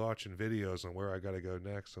would be watching videos on where I got to go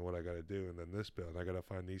next and what I got to do. And then this build, I got to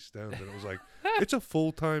find these stones. And it was like, it's a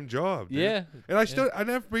full-time job, dude. Yeah. And I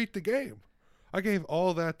never beat the game. I gave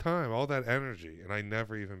all that time, all that energy, and I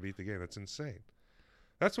never even beat the game. That's insane.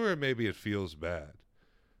 That's where maybe it feels bad.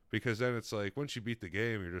 Because then it's like, once you beat the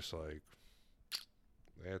game, you're just like,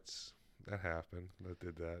 that happened. That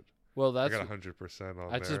did that. Well, that's. I got 100%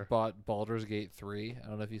 on I there. just bought Baldur's Gate 3. I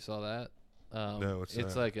don't know if you saw that. No, it's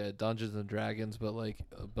not. like a Dungeons and Dragons, but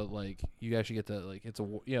like you actually get to like it's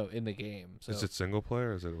in the game. So Is it single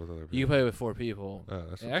player or is it with other people? you can play with 4 people. Oh,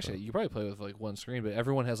 that's And what's actually, up. you probably play with like one screen, but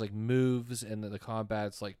everyone has like moves, and the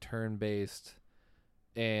combat's like turn based,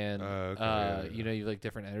 and yeah. you have like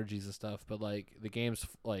different energies and stuff. But like the game's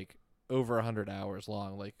like over 100 hours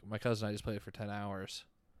long. Like my cousin and I just played it for 10 hours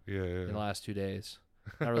Yeah. in the last 2 days.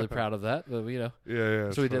 Not really proud of that, but Yeah.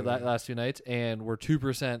 So we did that last 2 nights, and we're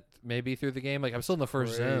 2% maybe through the game. Like I'm still in the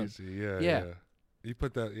first zone, Yeah. You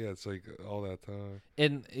put that, it's like all that time.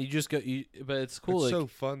 and you just go. But it's cool. It's like, so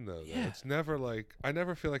fun though. Yeah. It's never like, I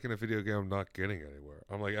never feel like in a video game I'm not getting anywhere.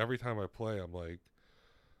 I'm like, every time I play, I'm like,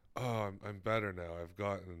 oh, I'm better now. I've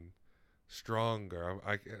gotten stronger.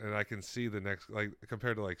 I can see the next, like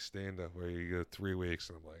compared to like stand up where you go 3 weeks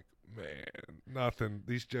and I'm like, man, nothing.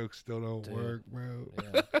 These jokes still don't work, bro.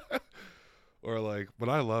 Yeah. Or like, but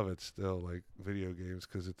I love it still, like video games,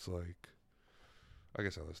 because it's like, I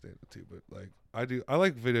guess I love stand up too, but like I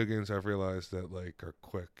like video games. I've realized that like are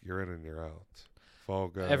quick. You're in and you're out. Fall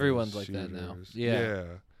Guys. Everyone's like that now. shooters. Yeah.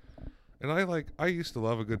 And I used to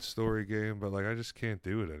love a good story game, but like I just can't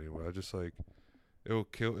do it anymore. I just like it will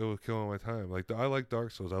kill all my time. Like I like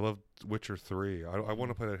Dark Souls. I love Witcher 3. I want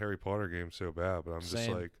to play that Harry Potter game so bad, but I'm just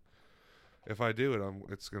Same. like, if I do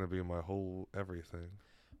it, it's gonna be my whole everything.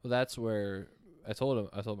 Well, that's where I told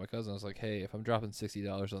my cousin, I was like, hey, if I'm dropping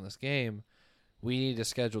 $60 on this game, we need to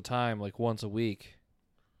schedule time like once a week,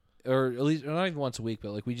 or at least not even once a week,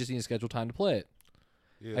 but like we just need to schedule time to play it.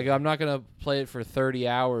 Yeah. Like I'm not gonna play it for 30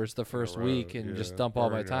 hours the first row, week and just yeah, dump all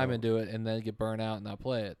my burn time out. into it and then get burnt out and not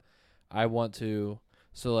play it. I want to,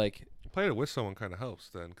 so like Playing it with someone kind of helps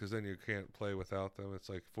then, because then you can't play without them. It's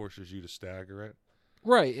like forces you to stagger it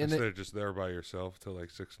right, and instead of just there by yourself till like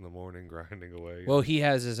 6 in the morning grinding away. well, he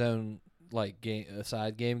has his own like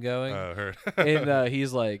side game going. Heard. And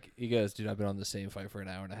he's like, he goes, dude, I've been on the same fight for an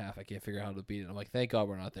hour and a half. I can't figure out how to beat it. I'm like, thank God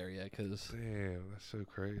we're not there yet, because Damn, that's so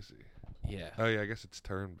crazy. yeah. Oh yeah, I guess it's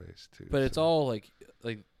turn based too. But it's so- all like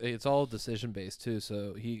it's all decision based too.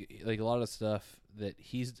 So he like a lot of stuff that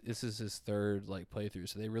this is his third like playthrough.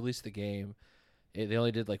 So they released the game. They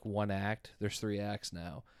only did like 1 act. There's 3 acts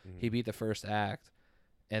now. Mhm. He beat the first act,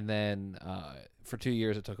 and then for 2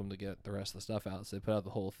 years it took him to get the rest of the stuff out. So they put out the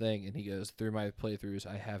whole thing, and he goes, through my playthroughs,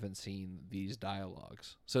 I haven't seen these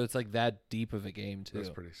dialogues. So it's like that deep of a game too. That's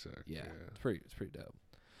pretty sick. Yeah, it's pretty dope.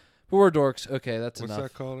 But we're dorks. Okay, that's What's enough.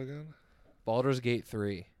 that called again? Baldur's Gate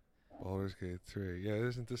 3. Baldur's Gate 3. Yeah,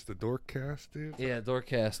 isn't this the Dorkcast, dude? Yeah,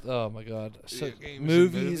 Dorkcast. Oh my God. So Video games and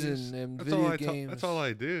movies movies. and That's video all games. That's all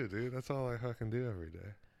I do, dude. That's all I fucking do every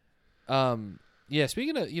day. Yeah.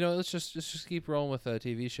 Speaking of, let's just keep rolling with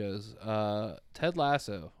TV shows. Ted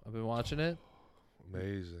Lasso. I've been watching it.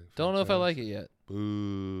 Amazing. Don't know if I like it Fantastic. yet.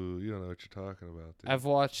 Boo! You don't know what you're talking about, dude. I've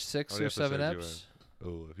watched 6 How many or 7 episodes eps.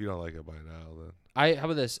 Oh, if you don't like it by now, then How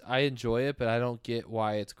about this? I enjoy it, but I don't get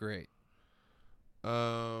why it's great.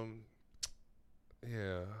 yeah.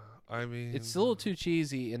 I mean, It's a little too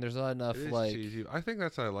cheesy, and there's not enough it is like. cheesy. I think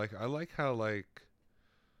that's what I like. I like how like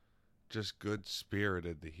just good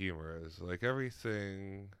spirited the humor is. Like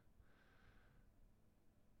everything.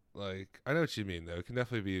 Like I know what you mean though. It can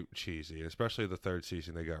definitely be cheesy, especially the third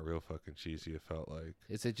season. They got real fucking cheesy. It felt like.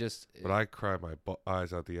 Is it just? But I cried my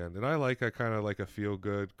eyes out the end, and I like a kind of like a feel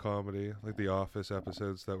good comedy, like the Office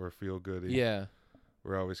episodes that were feel goody. Yeah.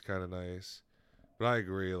 Were always kind of nice. But I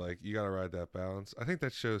agree, like you gotta ride that balance. I think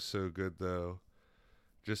that show's so good though,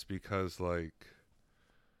 just because like,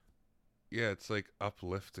 yeah, it's like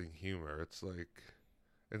uplifting humor. It's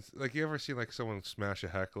like you ever seen like someone smash a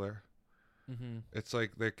heckler? Mm-hmm. It's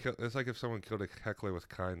like it's like if someone killed a heckler with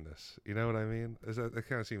kindness. You know what I mean? That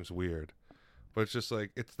kind of seems weird, but it's just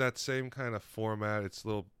like it's that same kind of format. It's a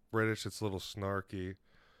little British. It's a little snarky,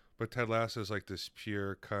 but Ted Lasso is like this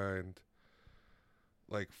pure kind,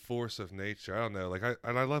 like force of nature. I don't know. Like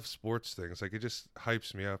I love sports things. Like it just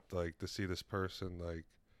hypes me up. Like to see this person like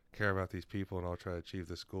care about these people and all try to achieve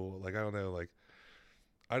this goal. Like I don't know. Like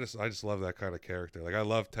I just love that kind of character. Like I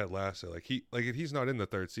love Ted Lasso. Like he's not in the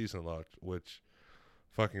third season a lot, which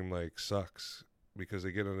fucking like sucks because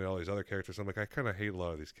they get into all these other characters. I'm like I kind of hate a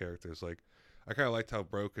lot of these characters. Like I kind of liked how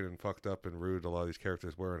broken and fucked up and rude a lot of these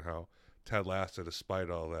characters were, and how Ted Lasso, despite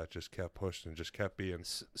all that, just kept pushing and just kept being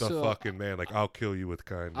the fucking man. Like I'll kill you with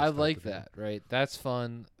kindness. I like that. Right, that's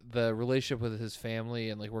fun. The relationship with his family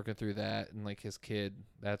and like working through that, and like his kid,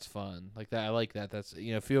 that's fun. Like that, I like that. That's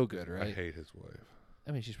feel good, right? I hate his wife.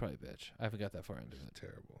 I mean, she's probably a bitch. I haven't got that far into it.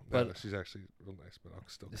 Terrible. But no, she's actually real nice, but I'll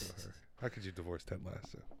still kill her. How could you divorce Ted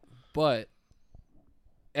Lasso? But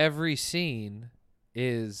every scene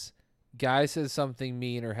is guy says something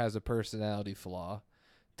mean or has a personality flaw.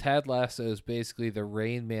 Ted Lasso is basically the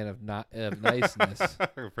Rain Man of niceness.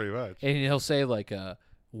 Pretty much. And he'll say like a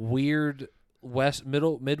weird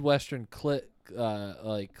Midwestern clip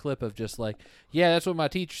of just like, yeah, that's what my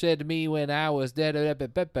teacher said to me when I was dead,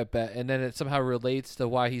 and then it somehow relates to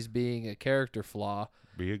why he's being a character flaw.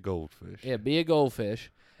 Be a goldfish. Yeah, be a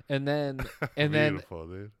goldfish. And then Beautiful,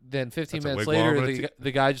 dude. then 15 That's a minutes wigwam later,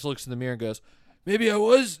 the guy just looks in the mirror and goes, maybe I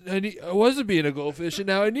wasn't being a goldfish, and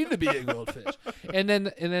now I need to be a goldfish. and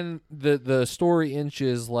then the story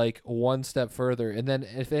inches like one step further, and then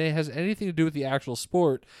if it has anything to do with the actual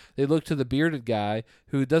sport, they look to the bearded guy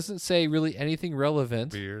who doesn't say really anything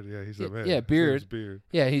relevant. Beard, yeah, he's a man. Yeah, beard. Beard.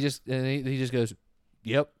 Yeah, he just goes,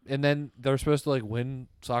 yep. And then they're supposed to like win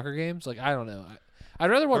soccer games. Like I don't know. I'd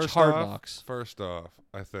rather watch Hard Knocks. First off,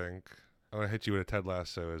 I think I'm gonna hit you with a Ted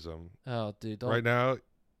Lassoism. Oh, dude, don't.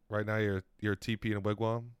 Right now, you're a TP in a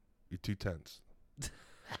wigwam. You're 2 tenths.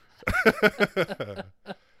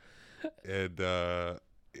 And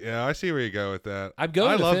yeah, I see where you go with that. I'm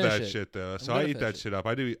going. I to love finish that it. shit though. So I eat that shit up.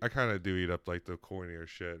 I kind of do eat up like the cornier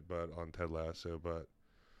shit, but on Ted Lasso. But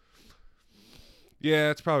yeah,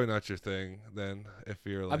 it's probably not your thing then. If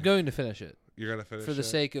you're like, I'm going to finish it. You're gonna finish for the it?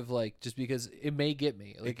 sake of like just because it may get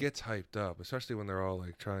me. Like, it gets hyped up, especially when they're all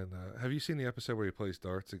like trying to. Have you seen the episode where he plays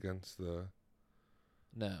darts against the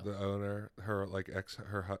owner, her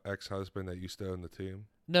ex-husband that used to own the team?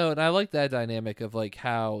 No, and I like that dynamic of like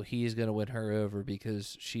how he's gonna win her over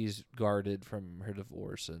because she's guarded from her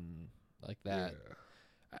divorce and like that.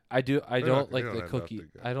 Yeah. I don't like they the don't end cookie. up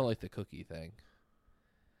together. I don't like the cookie thing.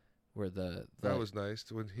 Where that was nice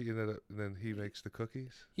when he ended up, and then he makes the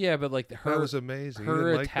cookies. Yeah, but like that was amazing.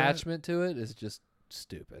 Her attachment to it is just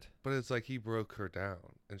stupid. But it's like he broke her down,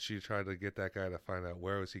 and she tried to get that guy to find out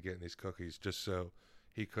where was he getting these cookies, just so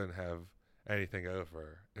he couldn't have anything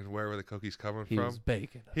over. And where were the cookies coming from? He was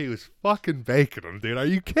baking them. He was fucking baking them, dude. Are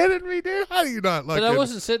you kidding me, dude? How do you not like? But I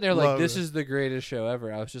wasn't sitting there like this is the greatest show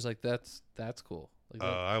ever. I was just like that's cool. Like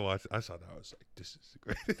I saw that. I was like, this is the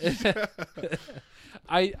greatest.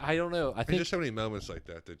 I don't know. I think there's just so many moments like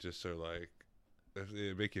that that just are like,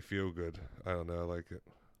 they make you feel good. I don't know. I like it.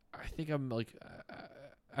 I think I'm like,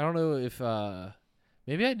 I don't know if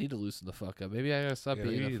maybe I need to loosen the fuck up. Maybe I gotta stop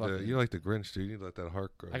being a fucking. You're like the Grinch, dude. You need to let that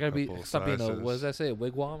heart grow. I gotta stop being a. What does that say? A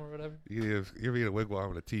wigwam or whatever. You're being a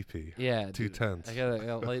wigwam and a teepee. Yeah, 2 tenths. I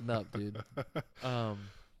gotta lighten up, dude.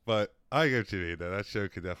 But I get what you mean. That show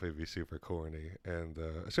could definitely be super corny, and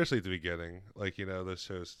especially at the beginning. Like, those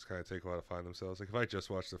shows kind of take a while to find themselves. Like, if I just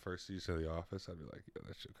watched the first season of The Office, I'd be like, yo,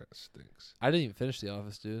 that show kind of stinks. I didn't even finish The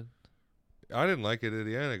Office, dude. I didn't like it at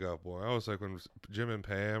the end. It got boring. I was like, when Jim and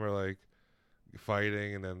Pam are like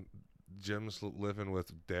fighting, and then Jim's living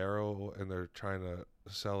with Daryl, and they're trying to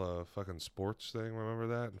sell a fucking sports thing. Remember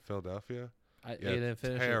that in Philadelphia? I didn't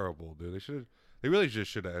finish terrible, dude. They really just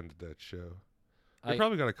should have ended that show. They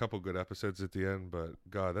probably got a couple good episodes at the end, but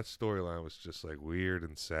God, that storyline was just like weird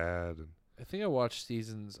and sad. And I think I watched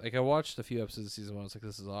seasons. Like I watched a few episodes of season 1. I was like,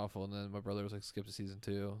 this is awful, and then my brother was like, skip to season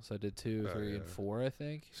 2. So I did 2, 3, and 4. I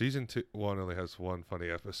think. Season 1 only has one funny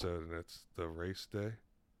episode, and it's the race day.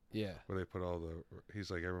 Yeah. Where they put all the.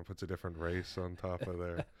 He's like, everyone puts a different race on top of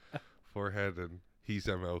their forehead, and he's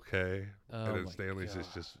MLK, and then Stanley's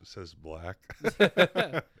just says black.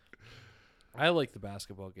 I like the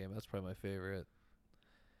basketball game. That's probably my favorite.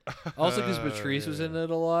 Also, because Patrice was in it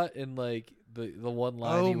a lot, and like the one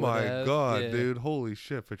line. Oh he my God, dude! Holy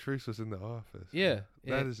shit! Patrice was in The Office. Yeah,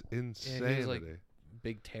 that is insanity. Yeah, he was like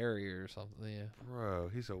Big Terrier or something. Yeah, bro,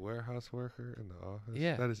 he's a warehouse worker in The Office.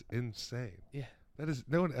 Yeah, that is insane. Yeah, that is.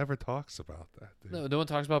 No one ever talks about that, dude. No one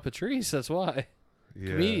talks about Patrice. That's why.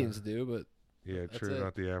 Yeah. Comedians do, but yeah, true.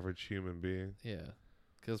 Not the average human being. Yeah.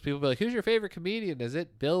 Because people be like, who's your favorite comedian? Is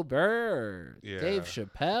it Bill Burr or Dave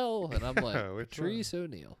Chappelle? And I'm like, Patrice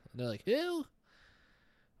O'Neal. And they're like, who? I'm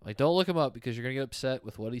like, don't look him up because you're going to get upset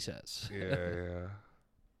with what he says. Yeah.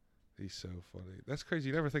 He's so funny. That's crazy.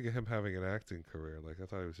 You never think of him having an acting career. Like, I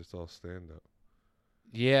thought he was just all stand-up.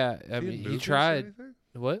 Yeah. I mean, he tried.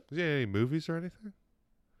 What? Was he in any movies or anything?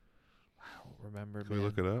 I don't remember, Can we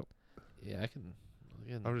look it up? Yeah, I can.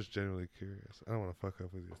 I'm just genuinely curious. I don't want to fuck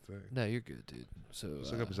up with your thing. No, you're good, dude. So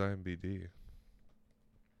let's look up his IMDb.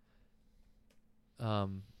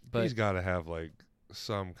 But he's got to have like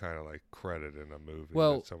some kind of like credit in a movie.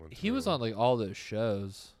 Well, he was on like all those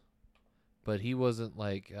shows, but he wasn't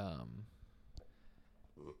like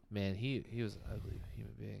man, he was an ugly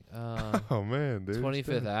human being. Oh man, dude.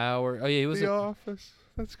 25th Hour. Oh yeah, he was The Office.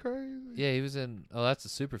 That's crazy. Yeah, he was in. Oh, that's a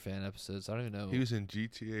Superfan episode. So I don't even know. He was in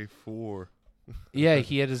GTA 4. Yeah,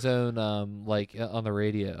 he had his own like on the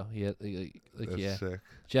radio. He had That's sick.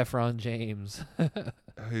 Jeff Ron James.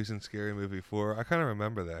 He was in Scary Movie 4. I kind of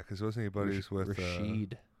remember that because wasn't he buddies with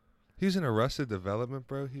Rashid? He was in Arrested Development,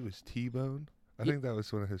 bro. He was T-Bone. I think that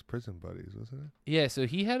was one of his prison buddies, wasn't it? Yeah, so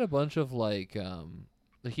he had a bunch of like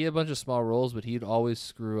he had a bunch of small roles, but he'd always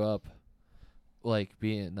screw up, like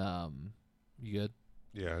being you good?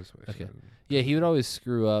 Yeah. That's what okay. Yeah, he would always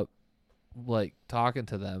screw up, like talking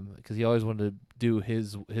to them because he always wanted to do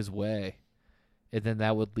his way, and then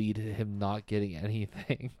that would lead to him not getting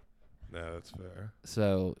anything. No, that's fair.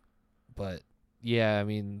 So, but yeah, I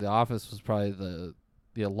mean, The Office was probably the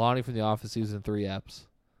Lonnie from The Office. He was in 3 eps.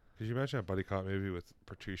 Could you imagine a buddy cop movie with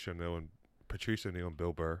Patrice O'Neal and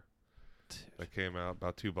Bill Burr? Dude. That came out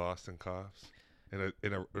about 2 Boston cops, and it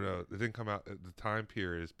didn't come out. The time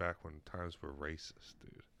period is back when times were racist,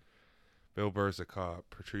 dude. Bill Burr's a cop,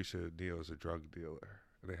 Patrice O'Neal is a drug dealer,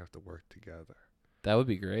 and they have to work together. That would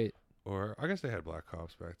be great. Or I guess they had black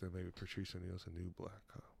cops back then. Maybe Patrice O'Neal's a new black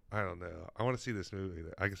cop. I don't know. I want to see this movie.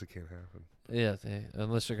 I guess it can't happen. Yeah,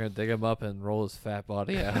 unless you're gonna dig him up and roll his fat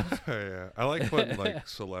body out. Yeah, I like putting like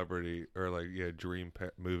celebrity or like dream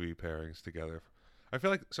movie pairings together. I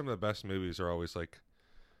feel like some of the best movies are always like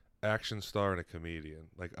action star and a comedian,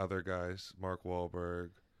 like other guys, Mark Wahlberg,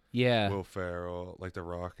 Will Ferrell, like The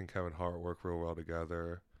Rock and Kevin Hart work real well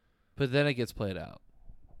together. But then it gets played out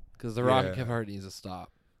because The Rock and Kevin Hart needs to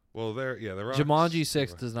stop. Well, The Rock. Jumanji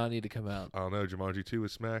 6 does not need to come out. I don't know. Jumanji 2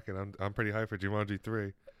 was smacking. I'm pretty hyped for Jumanji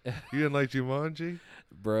 3. You didn't like Jumanji?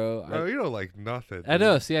 Bro, you don't like nothing. I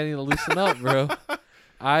know. See, I need to loosen up, bro.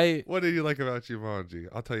 What did you like about Jumanji?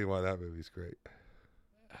 I'll tell you why that movie's great.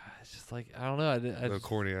 It's just like, I don't know. The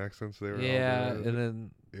corny accents they were all and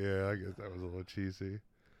then... Yeah, I guess that was a little cheesy.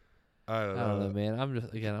 I don't know, man. I'm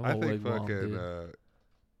a wig mom, dude.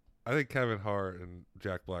 I think Kevin Hart and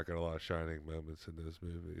Jack Black had a lot of shining moments in those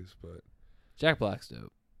movies, but Jack Black's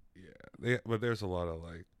dope. Yeah, but there's a lot of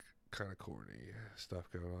like kind of corny stuff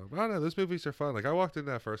going on. But I don't know, those movies are fun. Like I walked in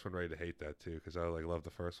that first one ready to hate that too because I like love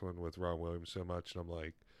the first one with Ron Williams so much, and I'm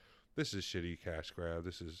like, this is shitty cash grab.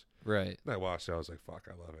 This is right. And I watched it, I was like, fuck,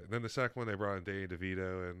 I love it. And then the second one they brought in Danny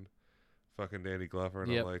DeVito and fucking Danny Glover,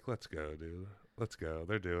 and I'm like, let's go, dude. Let's go.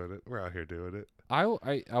 They're doing it. We're out here doing it. I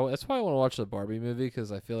that's why I want to watch the Barbie movie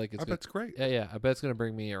because I feel like I bet it's great. Yeah. I bet it's gonna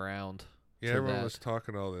bring me around. Yeah, everyone was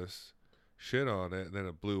talking all this shit on it, and then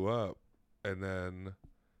it blew up, and then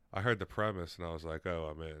I heard the premise, and I was like,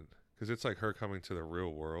 oh, I'm in, because it's like her coming to the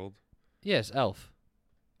real world. Yes, Elf.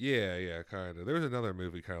 Yeah, kind of. There was another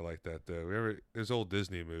movie kind of like that though. There's an old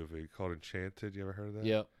Disney movie called Enchanted. You ever heard of that?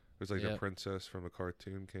 Yep. It was like the princess from a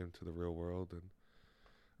cartoon came to the real world, and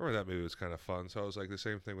I remember that movie was kind of fun. So I was like, the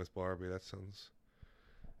same thing with Barbie. That sounds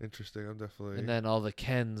interesting. I'm definitely. And then all the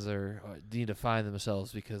Kens need to find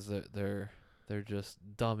themselves because they're just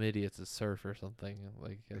dumb idiots at surf or something.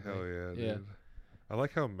 Like hell yeah, dude. I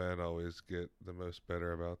like how men always get the most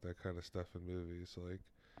better about that kind of stuff in movies. Like,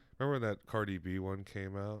 Remember when that Cardi B one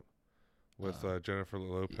came out with Jennifer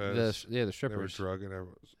Lopez? The They were strippers. drugging.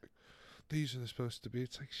 Everyone was like, "These are supposed to be."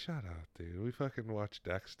 It's like, shut up, dude. We fucking watched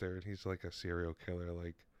Dexter, and he's like a serial killer.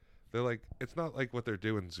 Like, they're like, it's not like what they're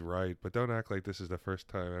doing's right, but don't act like this is the first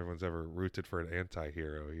time everyone's ever rooted for an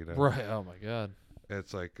anti-hero. You know? Right. Oh my god.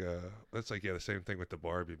 It's like that's like the same thing with the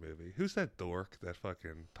Barbie movie. Who's that dork that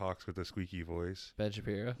fucking talks with the squeaky voice? Ben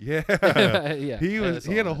Shapiro. Yeah, Yeah. he had a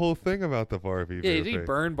that. whole thing about the Barbie Yeah, movie. did he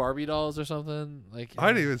burn Barbie dolls or something? Like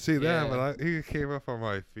I didn't even see that, yeah. but he came up on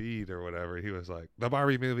my feed or whatever. He was like, "The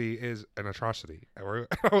Barbie movie is an atrocity." And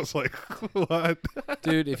I was like, "What?"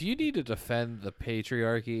 Dude, if you need to defend the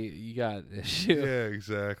patriarchy, you got an issue. Yeah,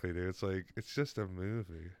 exactly, dude. It's like it's just a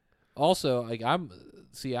movie. Also, like I'm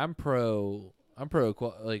pro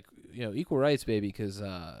like equal rights, baby, because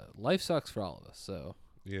life sucks for all of us. So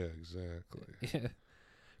Yeah, exactly. yeah.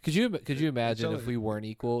 Could you imagine if we weren't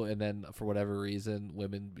equal and then for whatever reason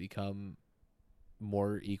women become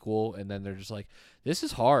more equal and then they're just like, this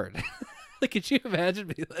is hard. Like, could you imagine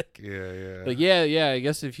me like, Yeah. like yeah, I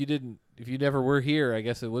guess if you never were here, I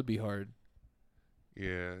guess it would be hard.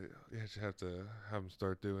 Yeah, you just have to have them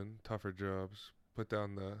start doing tougher jobs. Put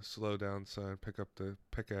down the slow down sign, pick up the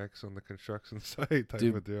pickaxe on the construction site type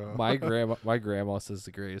Dude, of deal. my grandma says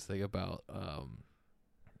the greatest thing about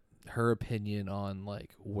her opinion on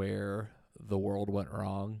like where the world went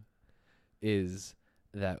wrong is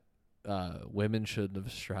that women shouldn't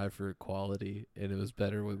have strived for equality and it was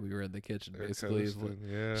better when we were in the kitchen, basically.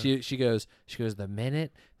 Yeah. She goes the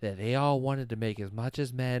minute that they all wanted to make as much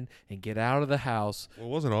as men and get out of the house. Well,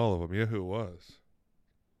 it wasn't all of them. You know who it was?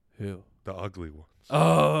 Who? The ugly ones.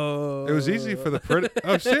 Oh, It was easy for the pretty.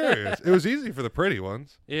 I'm serious. It was easy for the pretty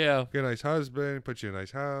ones. Yeah. Get a nice husband, put you in a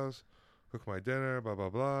nice house, cook my dinner, blah, blah,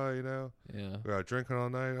 blah, you know? Yeah. We're out drinking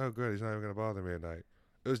all night. Oh, good. He's not even going to bother me at night.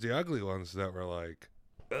 It was the ugly ones that were like,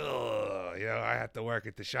 ugh, I have to work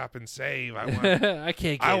at the shop and save. I want, I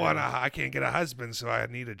can't. I can't get a husband, so I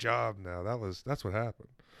need a job now. That's what happened.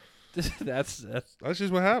 That's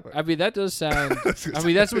just what happened. I mean, that does sound. I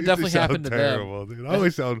mean, that's what definitely happened to terrible, them. Dude. I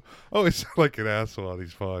always sound like an asshole on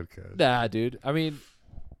these podcasts. Nah, dude. I mean,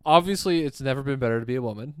 obviously, it's never been better to be a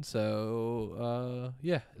woman. So,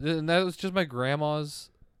 yeah, and that was just my grandma's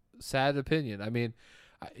sad opinion. I mean,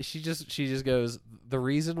 she just goes, the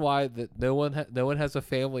reason why that no one has a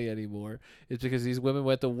family anymore is because these women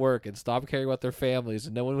went to work and stopped caring about their families,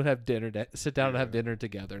 and no one would have sit down and have dinner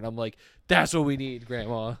together. And I'm like, that's what we need,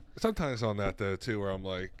 Grandma. Sometimes on that though too, where I'm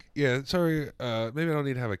like, yeah, sorry, maybe I don't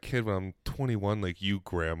need to have a kid when I'm 21, like you,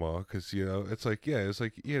 Grandma, because it's like, yeah, it's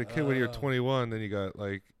like you had a kid when you're 21, then you got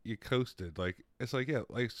like you coasted, like it's like, yeah,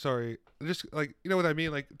 like sorry, just like you know what I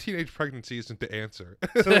mean, like teenage pregnancy isn't the answer.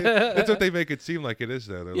 That's what they make it seem like it is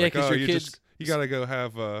though. They're like, oh, you gotta go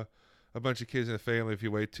have a bunch of kids in a family if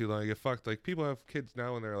you wait too long, you get fucked. Like people have kids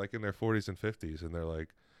now when they're like in their 40s and 50s, and they're like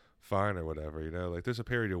fine or whatever, like there's a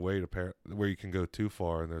period of wait where you can go too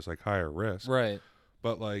far and there's like higher risk, Right?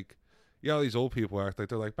 But like all these old people act like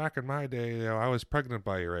they're like, back in my day, I was pregnant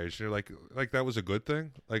by your age, and you're like that was a good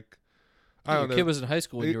thing. Like I don't know, your kid was in high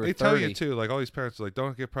school when you were 30. They tell you too, like all these parents are like,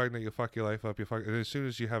 don't get pregnant, you fuck your life up, and as soon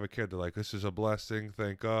as you have a kid, they're like, this is a blessing,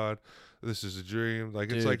 thank God, this is a dream.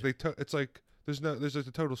 Like it's like it's like there's like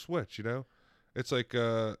a total switch, it's like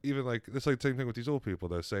even like it's like the same thing with these old people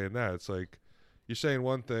though, saying that it's like you're saying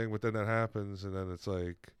one thing, but then that happens, and then it's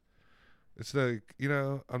like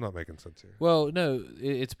I'm not making sense here. Well, no,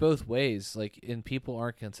 it's both ways. Like, and people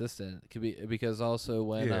aren't consistent. It could be because also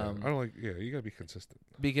when I don't like. Yeah, you gotta be consistent.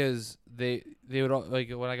 Because they would like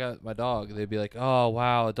when I got my dog, they'd be like, "Oh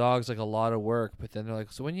wow, a dog's like a lot of work." But then they're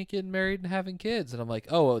like, "So when you getting married and having kids?" And I'm like,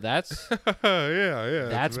 "Oh, well, that's yeah,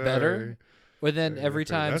 that's better." But then every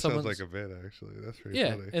time that someone's sounds like a bit actually. That's pretty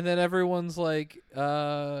funny. And then everyone's like,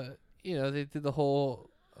 they did the whole.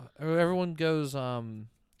 Everyone goes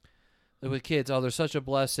with kids, oh, they're such a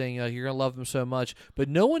blessing. You're gonna love them so much, but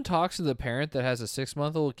no one talks to the parent that has a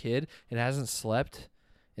 6-month-old kid and hasn't slept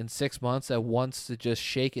in 6 months that wants to just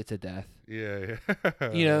shake it to death. Yeah.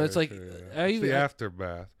 It's like it's the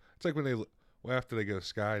aftermath. It's like after they go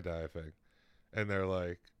skydiving, and they're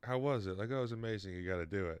like, "How was it?" Like, "Oh, it was amazing. You got to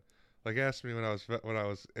do it." Like, ask me when I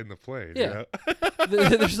was in the plane. Yeah.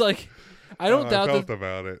 There's like, I don't doubt I felt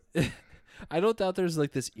about it. I don't doubt there's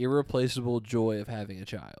like this irreplaceable joy of having a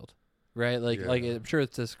child. Right, like I'm sure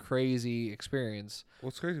it's this crazy experience. Well,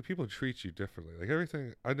 it's crazy. People treat you differently. Like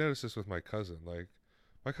everything. I noticed this with my cousin. Like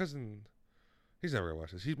my cousin, he's never gonna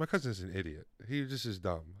watch this. My cousin is an idiot. He just is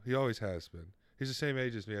dumb. He always has been. He's the same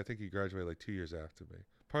age as me. I think he graduated like 2 years after me.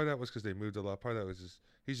 Part of that was because they moved a lot. Part of that was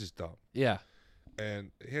he's just dumb. Yeah.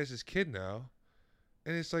 And he has this kid now,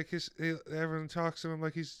 And it's like everyone talks to him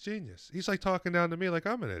like he's a genius. He's like talking down to me like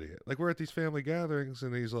I'm an idiot. Like we're at these family gatherings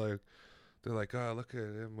and he's like, they're like, oh, look at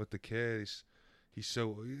him with the kid. He's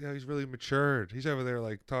so, he's really matured. He's over there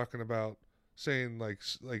like talking about saying like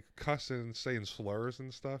cussing, saying slurs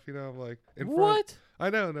and stuff. You know, I'm like, What? I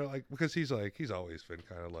know, no, like because he's always been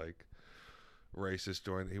kind of like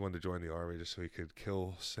racist. He wanted to join the army just so he could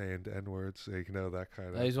kill saying N-words. So you know that kind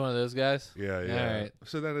of. Oh, he's one of those guys. Yeah. All right.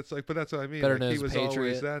 So then it's like, but that's what I mean. Better Like, known he as was Patriot.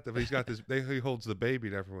 always that. But he's got this. He holds the baby,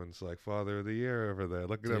 and everyone's like, "Father of the Year" over there.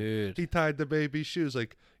 Look at him. Dude. He tied the baby's shoes.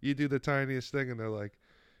 Like you do the tiniest thing, and they're like,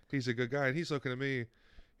 "He's a good guy." And he's looking at me.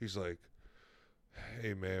 He's like,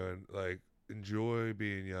 "Hey man, like enjoy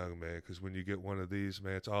being young, man, because when you get one of these,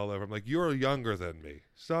 man, it's all over." I'm like, "You're younger than me.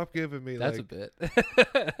 Stop giving me That's like." a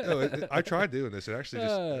bit. No, I tried doing this. It actually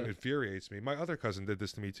just infuriates me. My other cousin did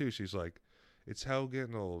this to me too. She's like, "It's hell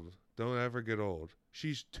getting old. Don't ever get old."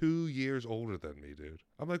 She's 2 years older than me, dude.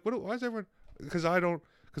 I'm like, "What? Why is everyone?" Because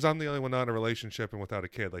I'm the only one not in a relationship and without a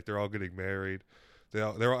kid. Like they're all getting married.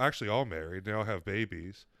 They're actually all married. They all have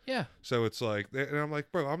babies. Yeah. So it's like, and I'm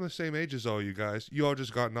like, bro, I'm the same age as all you guys. You all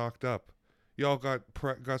just got knocked up. You all got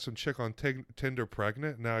some chick on Tinder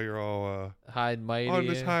pregnant. Now you're all high and mighty. on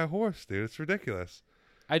this high horse, dude. It's ridiculous.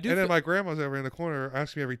 I do. And then my grandma's over in the corner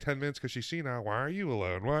asking me every 10 minutes because she's seen now, "Why are you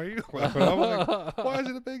alone? Why are you alone?" I'm like, "Why is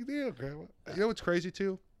it a big deal, Grandma?" You know what's crazy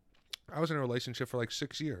too? I was in a relationship for like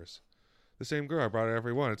 6 years. The same girl. I brought her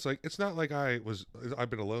every one. It's like, it's not like I've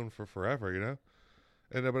been alone for forever, you know?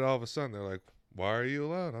 And then, but all of a sudden they're like, "Why are you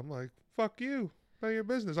alone?" I'm like, "Fuck you. None of your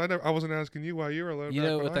business. I wasn't asking you why you were alone." You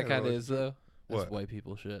know what that kind of is though? That's What? white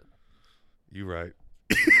people shit. You right.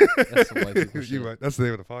 That's some white people shit. You right. That's the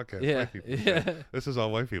name of the podcast. Yeah. White people Yeah. shit. This is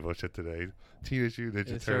all white people shit today. Teenage Mutant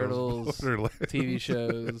Ninja Turtles, Turtles. TV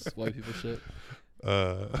shows, white people shit.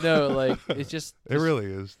 No, No, like it's just. it really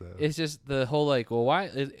is though. It's just the whole like, well, why?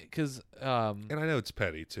 Because And I know it's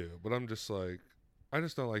petty too, but I'm just like, I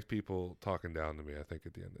just don't like people talking down to me. I think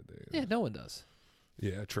at the end of the day. yeah, no one does.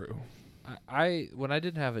 Yeah, true. I when I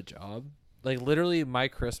didn't have a job, like literally my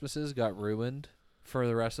Christmases got ruined for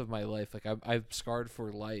the rest of my life. Like I'm scarred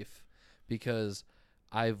for life because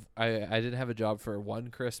I didn't have a job for one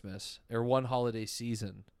Christmas or one holiday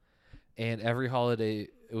season, and every holiday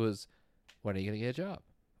it was, when are you gonna get a job?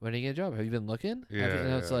 When are you gonna get a job? Have you been looking? Yeah,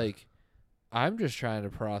 And it's yeah. like, I'm just trying to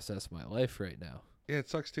process my life right now. Yeah, it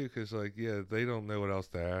sucks too because like, yeah, they don't know what else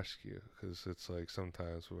to ask you because it's like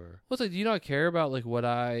sometimes where. Well, it's like, do you not care about like what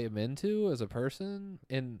I am into as a person?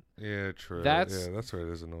 And Yeah, true. That's- that's where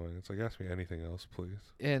it is annoying. It's like, ask me anything else, please.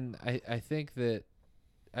 I think that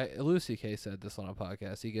Louis C.K. said this on a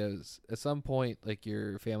podcast. He goes, at some point, like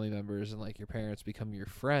your family members and like your parents become your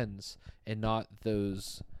friends and not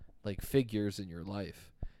those like figures in your life.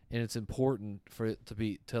 And it's important for it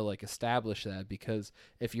to like establish that, because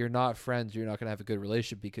if you're not friends, you're not going to have a good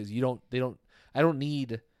relationship, because I don't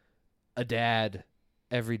need a dad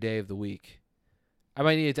every day of the week. I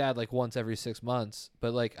might need a dad like once every 6 months,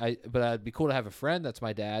 but it'd be cool to have a friend that's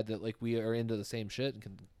my dad, that like we are into the same shit and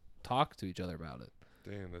can talk to each other about it.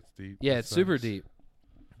 Damn, that's deep. Yeah, That's it's super nice. deep.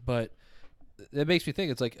 But it makes me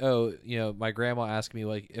think, it's like, oh, you know, my grandma asked me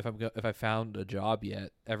like if I found a job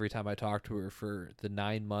yet every time I talked to her for the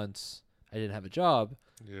 9 months I didn't have a job.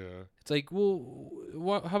 Yeah. It's like,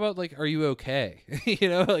 well, how about like, are you okay? You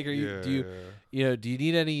know, like, do you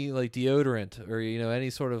need any like deodorant or, you know, any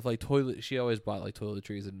sort of like toilet? She always bought like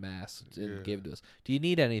toiletries and masks and gave it to us. Do you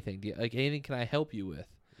need anything? Like anything can I help you with?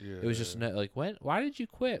 Yeah. It was just like, why did you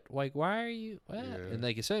quit? Like, why are you? What? Yeah. And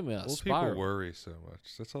like you sent me a Old spiral. people worry so much.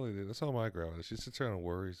 That's all they do. That's all my grandma does. She sits around and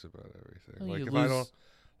worries about everything. Well, like you if I lose- don't,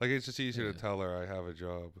 like it's just easier Yeah. to tell her I have a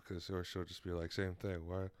job or she'll just be like, same thing.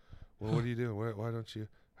 Why? Well, what are you doing? Why don't you?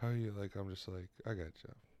 How are you? Like I'm just like, I got a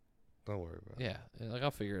job. Don't worry about it. Yeah, and, like I'll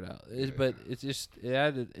figure it out. Yeah. But it's just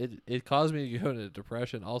it caused me to go into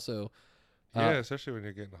depression. Also, Yeah, especially when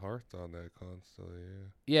you're getting harped on that constantly.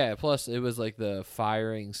 yeah. Plus, it was like the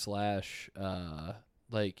firing /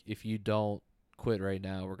 like if you don't quit right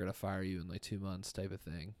now, we're gonna fire you in like 2 months type of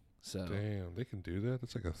thing. So Damn, they can do that.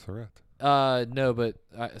 That's like a threat. no, but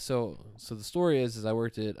so the story is I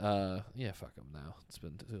worked at fuck them now. It's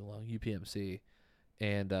been too long. UPMC,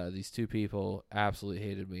 and these two people absolutely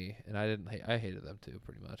hated me, and I hated them too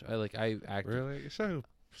pretty much. I acted. Really? You're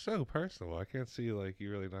so personal. I can't see like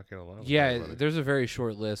you really not getting along. With Yeah, everybody. there's a very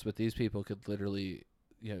short list, but these people could literally,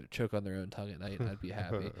 you know, choke on their own tongue at night, and I'd be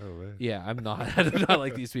happy. Oh man. Yeah, I'm not. I'm not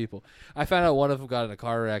like these people. I found out one of them got in a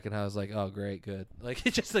car wreck, and I was like, oh, great, good. Like,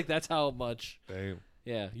 it's just like that's how much. Damn.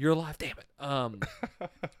 Yeah, you're alive, damn it.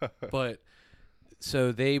 But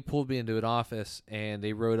so they pulled me into an office, and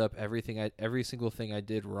they wrote up every single thing I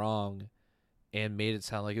did wrong, and made it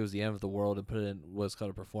sound like it was the end of the world and put it in what's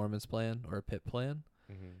called a performance plan or a PIP plan.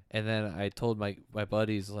 Mm-hmm. And then I told my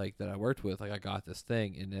buddies like that I worked with, like, I got this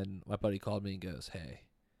thing, and then my buddy called me and goes, "Hey,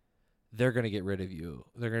 they're gonna get rid of you.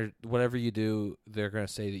 They're gonna whatever you do, they're gonna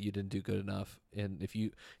say that you didn't do good enough. And if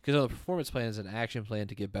you, because the performance plan is an action plan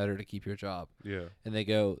to get better to keep your job. Yeah. And they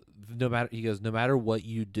go, he goes, no matter what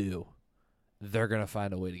you do, they're gonna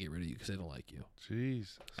find a way to get rid of you because they don't like you.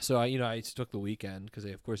 Jeez. So I took the weekend because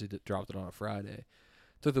of course they dropped it on a Friday.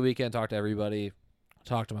 Took the weekend, talked to everybody,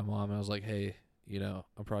 talked to my mom, and I was like, hey,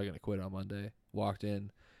 I'm probably gonna quit on Monday. Walked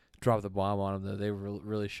in, dropped the bomb on them though. They were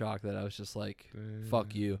really shocked that I was just like,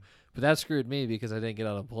 fuck you. But that screwed me because I didn't get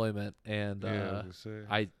unemployment, and I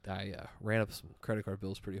ran up some credit card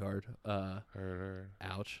bills pretty hard. Heard.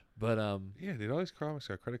 Ouch. But yeah, dude, all these comics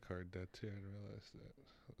got credit card debt too. I didn't realize that.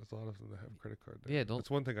 There's a lot of them that have credit card debt. Yeah, That's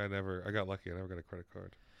one thing I got lucky. I never got a credit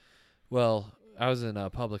card. Well, I was in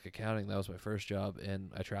public accounting. That was my first job,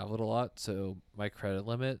 and I traveled a lot, so my credit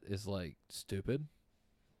limit is like stupid.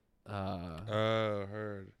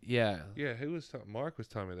 Heard. Yeah. Yeah, Mark was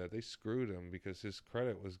telling me that they screwed him because his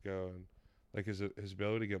credit was going, like his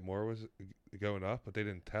ability to get more was going up, but they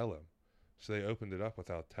didn't tell him, so they opened it up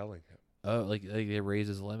without telling him. Oh, like they raised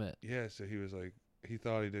his limit. Yeah, so he was like, he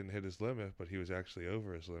thought he didn't hit his limit, but he was actually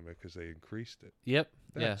over his limit because they increased it. Yep.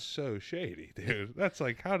 That's so shady, dude. That's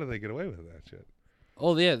like, how do they get away with that shit?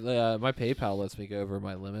 Oh yeah, my PayPal lets me go over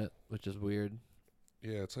my limit, which is weird.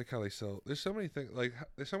 Yeah, it's like how they sell. There's so many things. Like,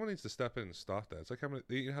 someone needs to step in and stop that. It's like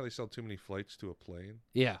how they sell too many flights to a plane.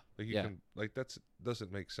 Yeah. Like you can, like,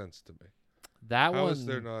 doesn't make sense to me. That how one is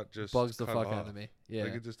there not just bugs the cut fuck off? out of me. Yeah.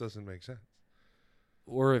 Like, it just doesn't make sense.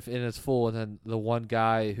 Or if it's full, and then the one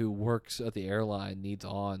guy who works at the airline needs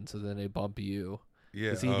on, so then they bump you.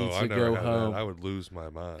 Yeah. He needs I to never go had home. that. I would lose my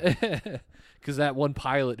mind. Because that one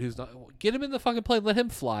pilot who's not, get him in the fucking plane, let him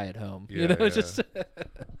fly at home. Yeah, yeah. Just.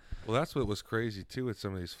 Well, that's what was crazy too with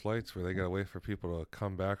some of these flights where they gotta wait for people to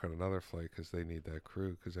come back on another flight because they need that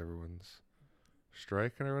crew because everyone's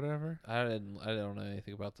striking or whatever. I don't know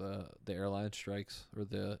anything about the airline strikes or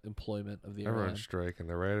the employment of the Everyone's airline. striking.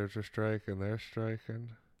 The writers are striking. They're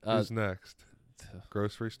striking. Who's next?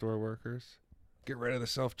 Grocery store workers. Get rid of the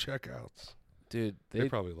self-checkouts. Dude, they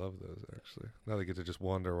probably love those, actually. Now they get to just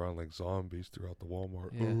wander around like zombies throughout the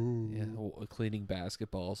Walmart. Yeah, cleaning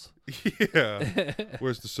basketballs. Yeah.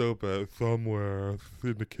 Where's the soap at? Somewhere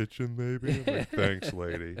in the kitchen, maybe? I'm like, thanks,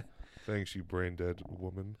 lady. Thanks, you brain-dead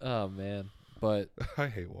woman. Oh, man. But I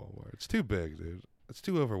hate Walmart. It's too big, dude. It's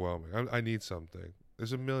too overwhelming. I need something.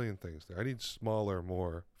 There's a million things there. I need smaller,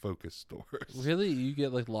 more focused stores. Really? You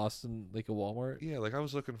get like lost in like a Walmart? Yeah, like I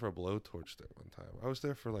was looking for a blowtorch there one time. I was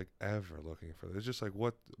there for like ever looking for it. It's just like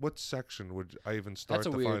what section would I even start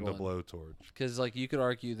to find a blowtorch? Because like you could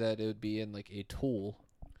argue that it would be in like a tool.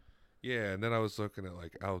 Yeah, and then I was looking at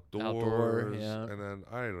like outdoors, and then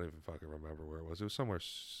I don't even fucking remember where it was. It was somewhere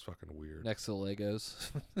fucking weird. Next to the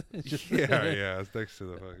Legos. yeah, it's next to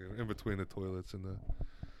the fucking, in between the toilets and the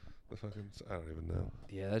fucking, I don't even know.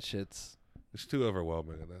 Yeah, that shit's. It's too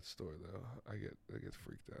overwhelming in that store though. I get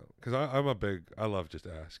freaked out because I love just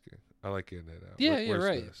asking. I like getting it out. Yeah, Where's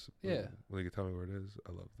right. this? Yeah. When you can tell me where it is,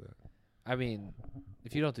 I love that. I mean,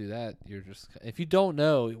 if you don't do that, if you don't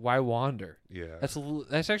know, why wander? Yeah.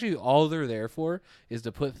 That's actually all they're there for, is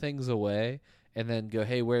to put things away and then go,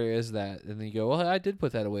 hey, where is that? And then you go, well, I did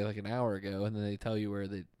put that away like an hour ago, and then they tell you where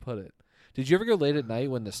they put it. Did you ever go late at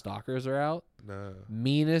night when the stalkers are out? No.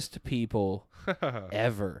 Meanest people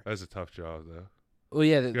ever. That's a tough job though. Well,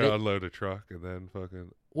 yeah, you gotta unload a truck and then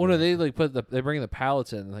fucking. Well, no, they like they bring the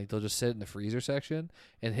pallets in, and like they'll just sit in the freezer section,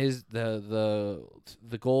 and the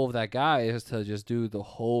goal of that guy is to just do the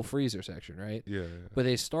whole freezer section, right? Yeah. But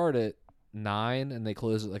they start at 9 and they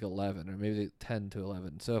close at like 11, or maybe 10 to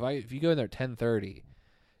 11. So if you go in there at 10:30,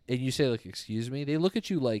 and you say like, "Excuse me," they look at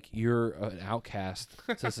you like you're an outcast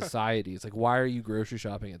to society. It's like, why are you grocery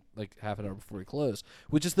shopping at like half an hour before we close,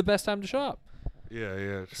 which is the best time to shop? Yeah,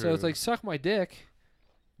 true. So it's like, suck my dick.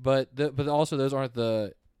 But also those aren't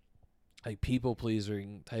the like people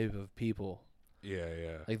pleasing type of people. Yeah.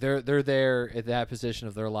 Like they're there at that position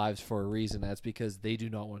of their lives for a reason. That's because they do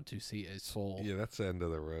not want to see a soul. Yeah, that's the end of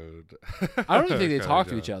the road. I don't even think they talk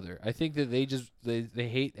to each other. I think that they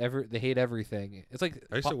hate everything. It's like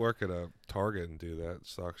I used to work at a Target and do that,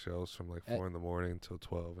 stock shelves from like 4 in the morning until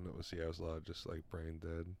 12, and it was a lot of just like brain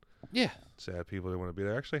dead. Yeah. Sad people didn't want to be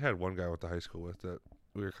there. I actually had one guy I went to high school with that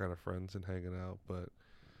we were kind of friends and hanging out, but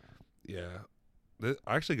yeah,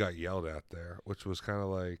 I actually got yelled at there, which was kind of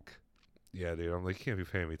like, yeah, dude, I'm like, you can't be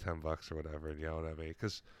paying me $10 or whatever and yelling at me,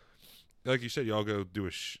 because, like you said, y'all go do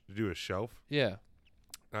a shelf. Yeah.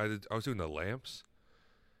 I was doing the lamps,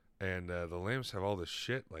 and the lamps have all this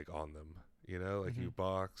shit like on them. You know, like you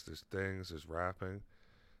box, there's things, there's wrapping.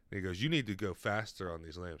 And he goes, "You need to go faster on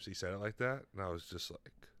these lamps." He said it like that, and I was just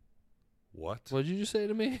like, "What?" What did you just say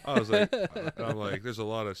to me? I was like, I'm like, "There's a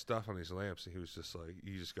lot of stuff on these lamps," and he was just like,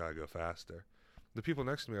 "You just gotta go faster." The people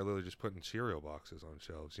next to me are literally just putting cereal boxes on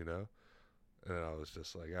shelves, you know. And I was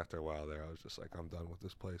just like, after a while there, I was just like, I'm done with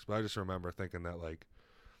this place. But I just remember thinking that like,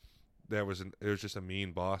 it was just a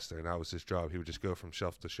mean boss there, and that was his job. He would just go from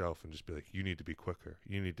shelf to shelf and just be like, "You need to be quicker.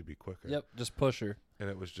 You need to be quicker." Yep, just push her. And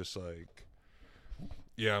it was just like,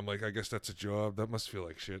 yeah, I'm like, I guess that's a job. That must feel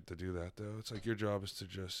like shit to do that, though. It's like your job is to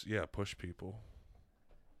just, push people.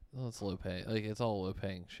 Well, it's low pay. Like, it's all low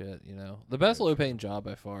paying shit, you know. The best low paying job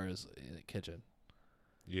by far is in the kitchen.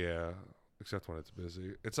 Yeah, except when it's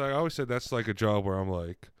busy. It's like I always said that's like a job where I'm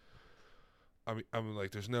like, I'm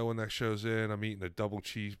like, there's no one that shows in. I'm eating a double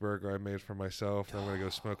cheeseburger I made for myself. And I'm gonna go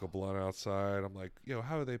smoke a blunt outside. I'm like,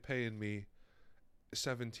 how are they paying me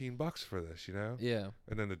 $17 for this? You know? Yeah.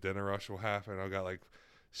 And then the dinner rush will happen. I got like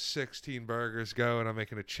 16 burgers going. I'm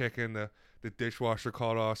making a chicken. The dishwasher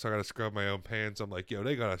called off, so I gotta scrub my own pans. I'm like,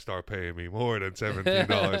 they gotta start paying me more than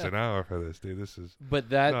 $17 an hour for this, dude. This is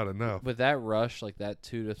not enough. But that rush, like that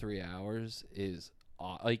 2 to 3 hours, is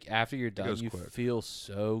like after you're done, you quick. feel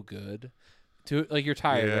so good. Like you're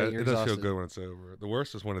tired, yeah, right? You're it does exhausted. feel good when it's over. The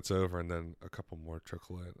worst is when it's over and then a couple more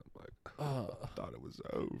trickle in. I'm like, I thought it was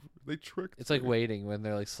over. They tricked It's me. like waiting when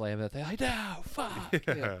they're like slamming that thing. Like, no, fuck.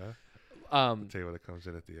 Yeah. I'll tell you what it comes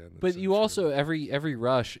in at the end. But you also every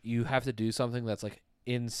rush you have to do something that's like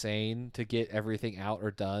insane to get everything out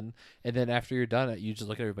or done, and then after you're done, you just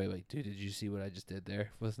look at everybody like, dude, did you see what I just did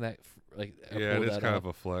there? Wasn't that like? Yeah, it is kind of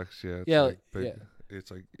a flex. Yeah, it's yeah, like big, yeah.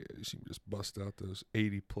 It's like you can just bust out those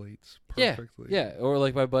 80 plates Yeah, perfectly. yeah. Or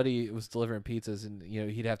like my buddy was delivering pizzas, and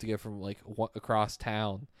he'd have to go from like across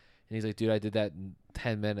town. And he's like, dude, I did that in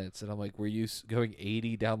 10 minutes. And I'm like, were you going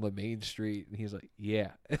 80 down the main street? And he's like,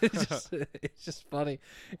 yeah. It's just funny.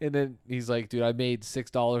 And then he's like, dude, I made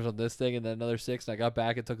 $6 on this thing and then another 6. And I got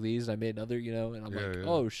back and took these and I made another, and I'm like,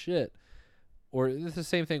 oh, shit. Or it's the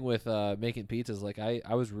same thing with making pizzas. Like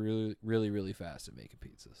I was really, really, really fast at making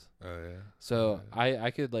pizzas. Oh, yeah. So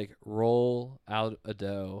I could like roll out a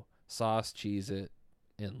dough, sauce, cheese it,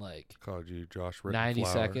 in like called you Josh Rittenflower. 90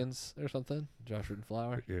 seconds or something. Josh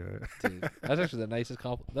Rittenflower. Yeah. Dude, that's actually the nicest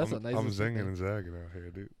compliment. That's the nicest. I'm zinging nickname. and zagging out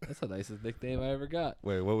here, dude. That's the nicest nickname I ever got.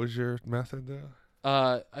 Wait, what was your method though?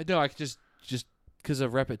 I know I could just because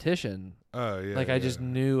of repetition. Oh yeah. Like I just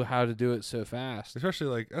knew how to do it so fast. Especially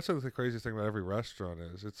like that's what the craziest thing about every restaurant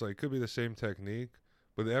is. It's like could be the same technique,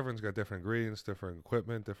 but everyone's got different ingredients, different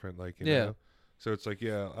equipment, different like you know. So it's like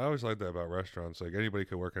I always like that about restaurants. Like anybody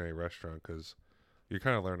could work in any restaurant because you're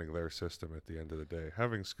kind of learning their system at the end of the day.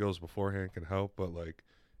 Having skills beforehand can help, but like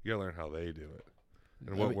you gotta learn how they do it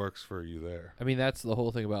and what works for you there. I mean, that's the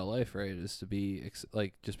whole thing about life, right? Is to be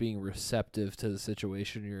like just being receptive to the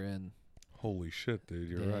situation you're in. Holy shit, dude!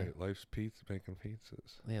 You're right. Life's pizza, making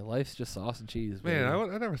pizzas. Yeah, life's just sauce and cheese. Man,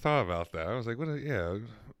 baby. I never thought about that. I was like,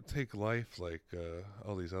 take life like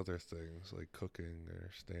all these other things, like cooking or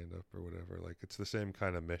stand up or whatever. Like it's the same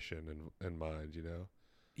kind of mission in mind, you know.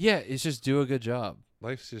 Yeah, it's just do a good job.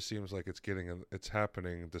 Life just seems like it's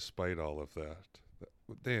happening despite all of that.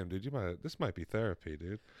 Damn, dude, this might be therapy,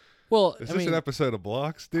 dude. Well, is this an episode of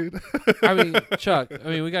Blocks, dude? I mean, Chuck. I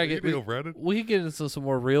mean, we gotta get. We can get into some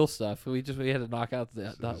more real stuff. We had to knock out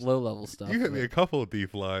the low level stuff. You hit me a couple of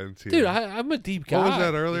deep lines here, dude. I'm a deep guy. What was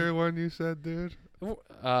that earlier one you said, dude?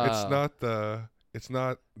 It's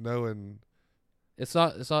not knowing. It's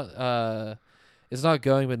not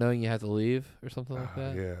going, but knowing you have to leave, or something like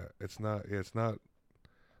that. Yeah, it's not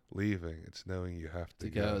leaving. It's knowing you have to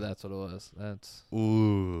go. That's what it was. That's.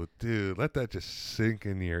 Ooh, dude, let that just sink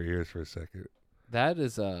in your ears for a second. That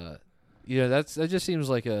is that just seems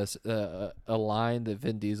like a line that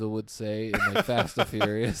Vin Diesel would say in like Fast and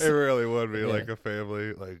Furious. It really would be like a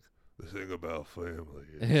family. Like the thing about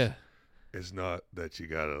family is not that you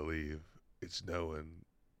gotta leave. It's knowing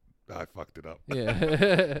I fucked it up.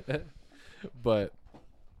 Yeah. But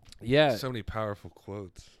yeah, so many powerful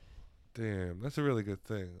quotes. Damn, that's a really good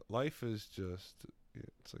thing. Life is just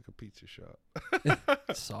it's like a pizza shop.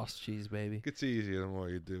 Sauce cheese, baby. It gets easier the more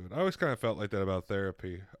you do it. I always kind of felt like that about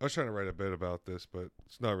therapy. I was trying to write a bit about this, but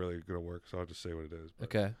it's not really going to work, so I'll just say what it is.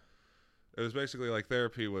 But okay. It was basically like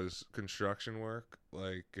therapy was construction work.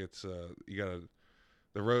 Like it's the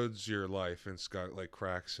road's your life and it's got like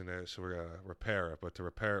cracks in it, so we're going to repair it. But to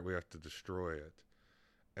repair it, we have to destroy it.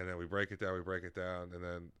 And then we break it down, and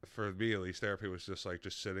then for me at least, therapy was just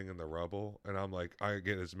sitting in the rubble, and I'm like, I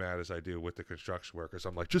get as mad as I do with the construction workers.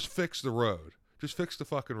 I'm like, just fix the road, Just fix the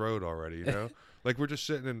fucking road already, you know? Like, we're just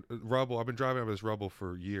sitting in rubble. I've been driving over this rubble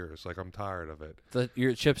for years. Like, I'm tired of it.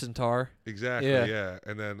 Your chips and tar. Exactly, yeah.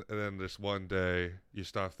 And then this one day, you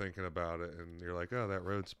stop thinking about it, and you're like, oh, that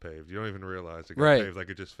road's paved. You don't even realize it got paved. Like,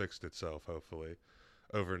 it just fixed itself, hopefully,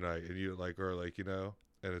 overnight. And you, like, or like, you know?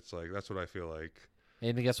 And it's like, that's what I feel like.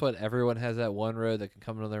 And guess what? Everyone has that one road that can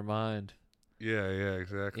come into their mind. Yeah,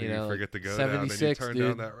 exactly. You know, forget to go 76, down, and you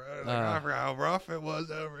turn dude. down that road. Like, I forgot how rough it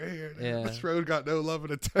was over here. Yeah. This road got no love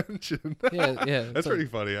and attention. Yeah. That's pretty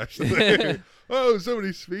funny, actually. Oh, so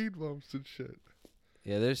many speed bumps and shit.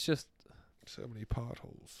 Yeah, there's just so many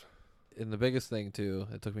potholes. And the biggest thing too,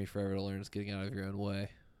 it took me forever to learn, is getting out of your own way.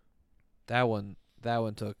 That one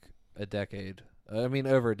took a decade. I mean,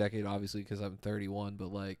 over a decade, obviously, because I'm 31.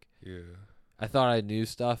 But like, I thought I knew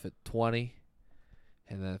stuff at 20.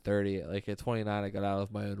 And then at 30, like at 29, I got out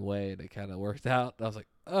of my own way, and it kind of worked out. I was like,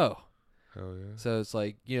 oh. Hell yeah. So it's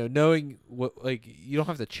like, you know, knowing what, like, you don't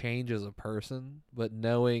have to change as a person, but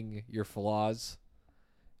knowing your flaws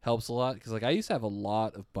helps a lot. Because, like, I used to have a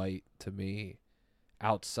lot of bite to me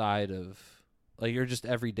outside of, like, your just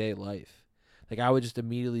everyday life. Like, I would just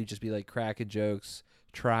immediately just be, like, cracking jokes,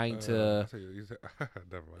 trying to.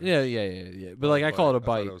 Never mind. Yeah. But, like, I call it a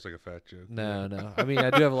bite. That was like a fat joke. No. I mean, I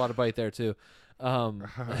do have a lot of bite there, too.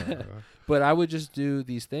 But I would just do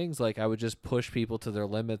these things, like I would just push people to their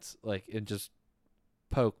limits, like, and just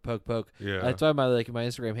poke. Yeah. That's why my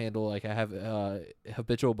Instagram handle, like, I have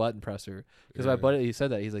habitual button presser, because my buddy, he said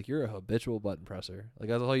that, he's like, you're a habitual button presser. Like,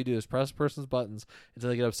 that's all you do is press a person's buttons until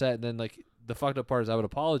they get upset, and then, like, the fucked up part is I would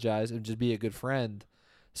apologize and just be a good friend,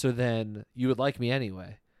 so then you would like me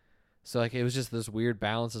anyway. So, like, it was just this weird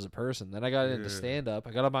balance as a person. Then I got into stand up.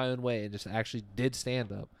 I got on my own way and just actually did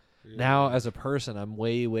stand up. Yeah. Now, as a person, I'm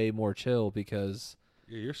way, way more chill because.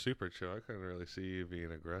 Yeah, you're super chill. I couldn't really see you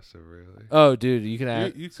being aggressive, really. Oh, dude, you can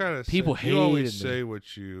act. You kind of people hated me. You always say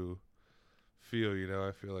what you feel. You know,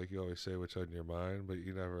 I feel like you always say what's on your mind, but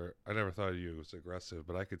you never. I never thought of you as aggressive,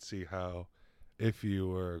 but I could see how, if you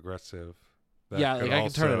were aggressive. Yeah, like I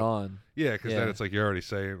can turn it on. Yeah, because then it's like you're already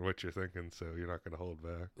saying what you're thinking, so you're not going to hold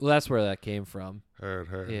back. Well, that's where that came from. Heard.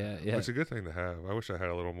 Yeah. It's a good thing to have. I wish I had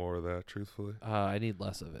a little more of that, truthfully. I need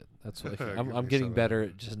less of it. That's what I'm getting better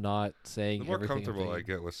at just not saying everything. The more comfortable I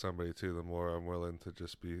get with somebody, too, the more I'm willing to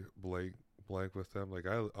just be blank with them. Like,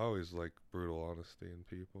 I always like brutal honesty in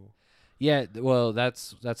people. Yeah, well,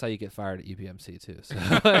 that's how you get fired at UPMC too. So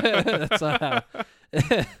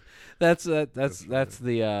that's that's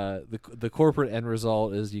the corporate end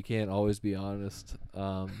result is you can't always be honest.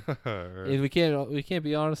 And we can't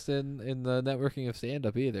be honest in the networking of stand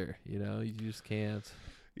up either. You know, you just can't.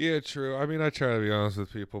 Yeah, true. I mean, I try to be honest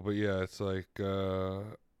with people, but yeah, it's like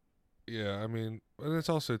I mean, and it's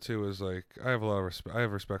also too is like I have a lot of respect. I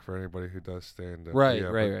have respect for anybody who does stand up. Right.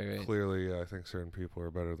 Clearly, I think certain people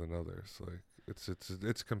are better than others. Like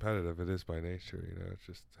it's competitive. It is by nature. You know, it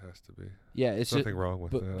just has to be. Yeah, there's nothing wrong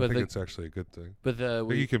with that. I think it's actually a good thing. But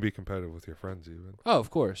you can be competitive with your friends even. Oh, of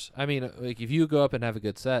course. I mean, like if you go up and have a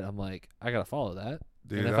good set, I'm like, I gotta follow that.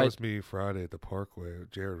 Dude, that was me Friday at the Parkway.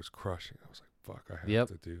 Jared was crushing. I was like, fuck, I have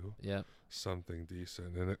to do something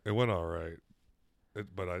decent, and it went all right.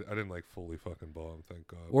 But I didn't like fully fucking bomb, thank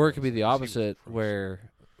God. Or it could be the opposite, where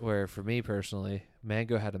for me personally,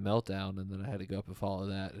 Mango had a meltdown, and then I had to go up and follow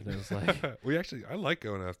that, and it was like I like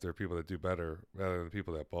going after people that do better rather than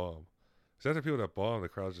people that bomb. Because after people that bomb, the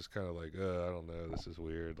crowd's just kind of like, I don't know, this is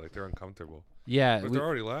weird. Like they're uncomfortable. Yeah, but they're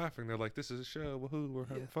already laughing. They're like, this is a show. Woohoo, we're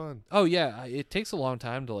having fun. Oh yeah, it takes a long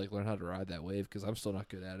time to like learn how to ride that wave because I'm still not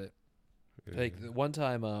good at it. Yeah. Like one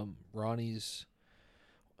time, Ronnie's.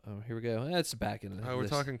 Oh, here we go. That's back in. We're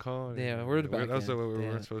talking con. Yeah, we're back. That's what we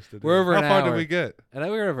weren't supposed to do. We're over an hour. How far did we get? And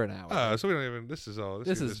we're over an hour. So we don't even. This is all.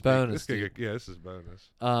 This is bonus. This is bonus.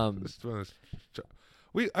 This is bonus.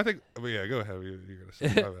 I think. Well, yeah, go ahead. You're gonna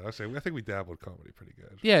say. I think we dabbled comedy pretty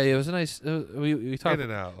good. Yeah, it was a nice. We talked in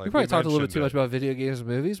and out. Like, we probably talked a little bit too much about video games and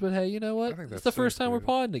movies, but hey, you know what? It's the first time we're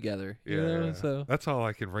podding together. Yeah, you know? So that's all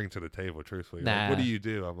I can bring to the table. Truthfully, nah. Like, what do you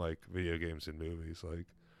do? I'm like video games and movies. Like,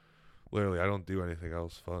 literally, I don't do anything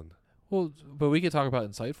else fun. Well, but we could talk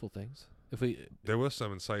about insightful things if we. There was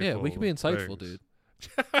some insightful. Yeah, we could be insightful, things. Dude.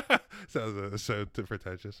 Sounds so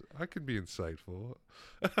pretentious. I can be insightful.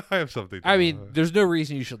 I have something. I mean, there's no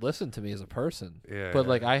reason you should listen to me as a person. Yeah, but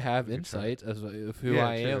like I have insight of who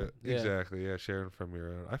I am. Yeah. Exactly. Yeah, sharing from your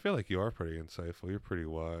own. I feel like you are pretty insightful. You're pretty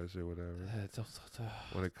wise or whatever.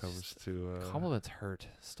 When it comes to compliments hurt.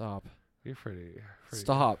 Stop. You're pretty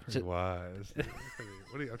Stop. Pretty wise.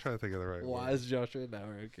 I'm trying to think of the right wise word. Joshua now.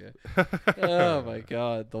 Okay. Oh my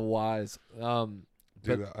God, the wise.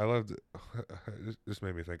 Dude, I loved it. This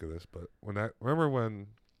made me think of this, but remember when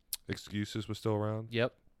Excuses was still around.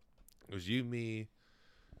 Yep. It was you, me,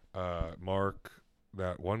 Mark,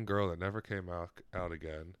 that one girl that never came out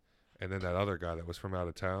again, and then that other guy that was from out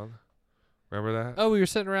of town. Remember that? Oh, we were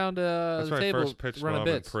sitting around That's the when I table first pitched running Mom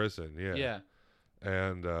in bits. prison. Yeah. Yeah.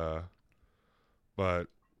 And but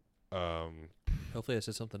Hopefully, I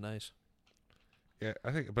said something nice. yeah,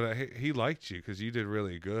 I think, but he liked you because you did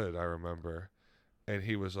really good. I remember, and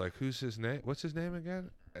he was like, "Who's his name? What's his name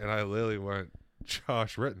again?" And I literally went,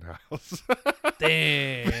 "Josh Rittenhouse."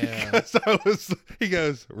 Damn. He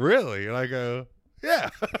goes, "Really?" And I go, "Yeah."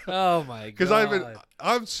 Oh my god. Because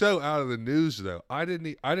I'm so out of the news though. I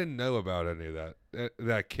didn't know about any of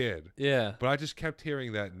that kid. Yeah. But I just kept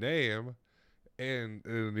hearing that name, and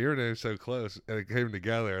your name's so close, and it came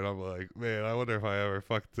together, and I'm like, man, I wonder if I ever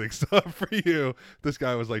fucked things up for you. This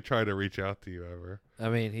guy was like trying to reach out to you ever. I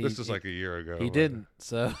mean, This was like a year ago. He didn't.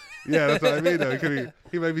 So. Yeah, that's what I mean. Though.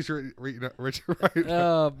 He might be rich right now.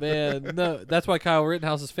 Oh man, no. That's why Kyle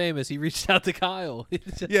Rittenhouse is famous. He reached out to Kyle.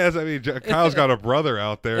 Yes, I mean, Kyle's got a brother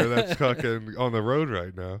out there that's fucking on the road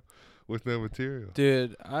right now with no material.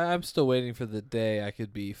 Dude, I'm still waiting for the day I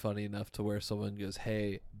could be funny enough to where someone goes,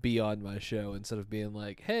 "Hey, be on my show," instead of being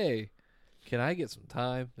like, "Hey, can I get some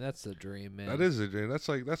time?" That's the dream, man. That is a dream. That's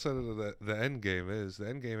what the end game is. The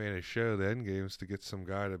end game ain't a show. The end game is to get some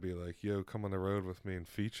guy to be like, "Yo, come on the road with me and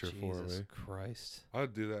feature for me." Jesus Christ.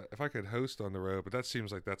 I'd do that if I could host on the road, but that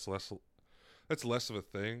seems like that's less of a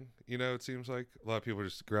thing. You know, it seems like a lot of people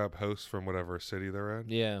just grab hosts from whatever city they're in.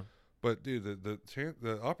 Yeah. But dude,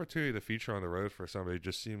 the opportunity to feature on the road for somebody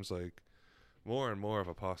just seems like more and more of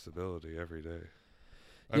a possibility every day.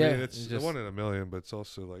 I mean, it's just, one in a million, but it's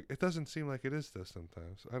also like it doesn't seem like it is though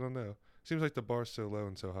sometimes. I don't know. Seems like the bar's so low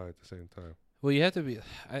and so high at the same time. well, you have to be.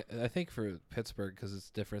 I think for Pittsburgh, because it's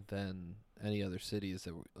different than any other cities,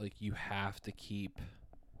 that like you have to keep.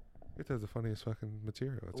 You have to have the funniest fucking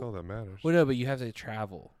material. That's all that matters. Well, no, but you have to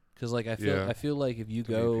travel because, like, I feel like if you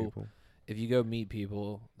To meet go. people. If you go meet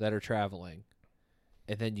people that are traveling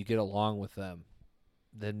and then you get along with them,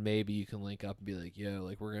 then maybe you can link up and be like, yo,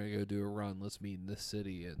 like, we're going to go do a run. Let's meet in this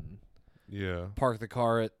city and Yeah. park the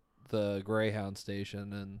car at the Greyhound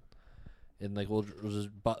station and like, we'll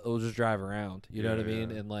just drive around. You know what I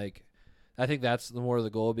mean? Yeah. And like, I think that's the more of the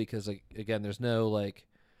goal because, like, again, there's no, like,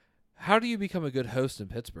 how do you become a good host in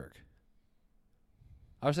Pittsburgh?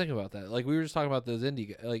 I was thinking about that. Like, we were just talking about those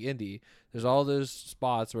indie. There's all those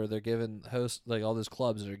spots where they're giving hosts, like, all those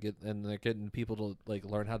clubs they're getting people to, like,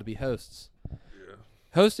 learn how to be hosts. Yeah.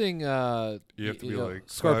 Hosting, You have to be like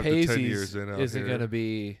 5 to 10 years Scarpazi's in out isn't here. going to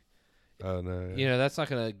be, Oh no. Yeah. you know, that's not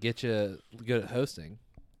going to get you good at hosting.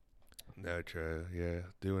 No, try. Yeah,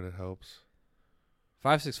 doing it helps.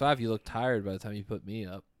 565, you look tired by the time you put me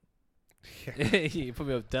up. Yeah. You put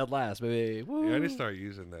me up dead last, baby. Woo. Yeah, I need to start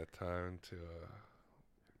using that time to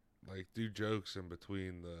like do jokes in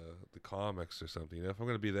between the comics or something. You know, if I'm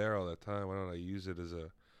gonna be there all that time, why don't I use it as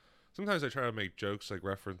a? Sometimes I try to make jokes like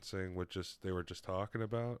referencing what they were just talking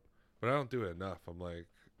about, but I don't do it enough. I'm like,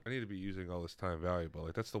 I need to be using all this time valuable.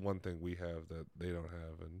 Like that's the one thing we have that they don't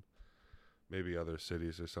have, and maybe other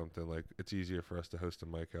cities or something. Like it's easier for us to host a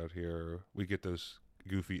mic out here. Or we get those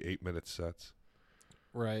goofy 8-minute sets.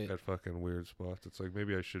 Right. At fucking weird spots. It's like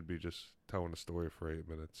maybe I should be just telling a story for 8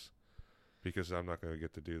 minutes because I'm not going to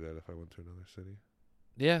get to do that if I went to another city.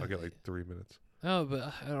 Yeah. I'll get like 3 minutes. Oh,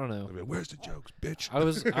 but I don't know. I mean, where's the jokes, bitch? I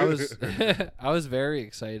was I was very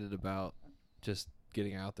excited about just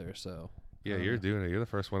getting out there. So Yeah, you're doing it. You're the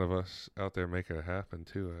first one of us out there making it happen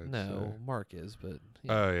too. I'd no, say. Mark is, but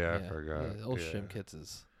Oh yeah, I forgot. Yeah, old Yeah. Shim Kits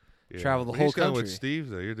is Yeah. travel the Well, whole he's going country. with Steve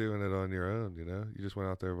though. You're doing it on your own. You know, you just went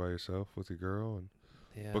out there by yourself with your girl and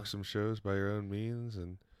yeah. booked some shows by your own means,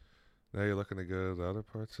 and now you're looking to go to the other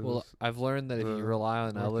parts of Well, this. I've learned that if you the rely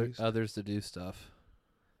on Northeast? others to do stuff,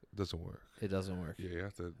 It doesn't work. it doesn't work. Yeah, you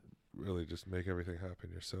have to really just make everything happen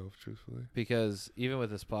yourself, truthfully. Because even with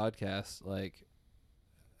this podcast, like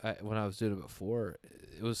when I was doing it before,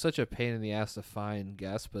 it was such a pain in the ass to find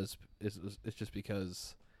guests, but it's just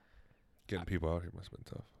because Getting people out here must have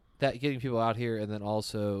been tough. that getting people out here and then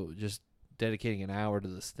also just dedicating an hour to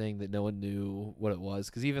this thing that no one knew what it was.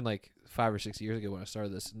 Because even like 5 or 6 years ago when I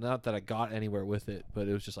started this, not that I got anywhere with it, but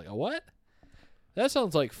it was just like, oh, what? That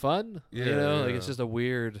sounds like fun. Yeah, you know, like yeah. it's just a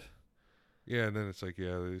weird. Yeah, and then it's like,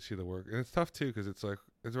 yeah, they see the work. And it's tough, too, because it's like,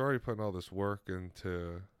 it's already putting all this work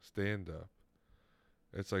into stand-up.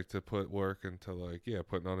 It's like to put work into, like, yeah,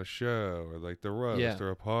 putting on a show or, like, the roast Yeah. or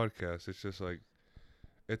a podcast. It's just, like,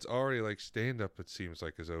 it's already, like, stand-up, it seems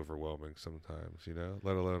like, is overwhelming sometimes, you know,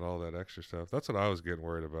 let alone all that extra stuff. That's what I was getting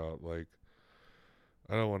worried about. Like,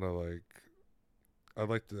 I don't want to, like, I'd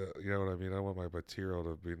like to, you know what I mean? I want my material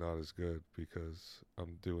to be not as good because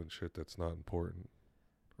I'm doing shit that's not important.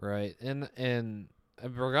 Right. And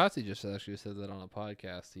Borgazzi just actually said that on a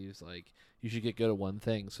podcast. He was like, you should get good at one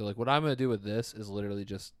thing. So like what I'm going to do with this is literally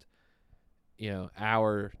just,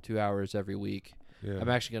 hour, 2 hours every week. Yeah. I'm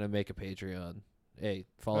actually going to make a Patreon. Hey,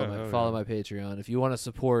 follow yeah. my Patreon. If you want to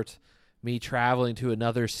support me traveling to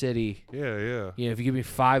another city, Yeah. if you give me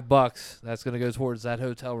 $5, that's going to go towards that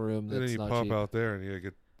hotel room. And then That's you not pop cheap. out there and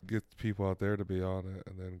you get people out there to be on it,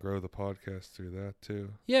 and then grow the podcast through that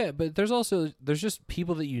too. Yeah, but there's just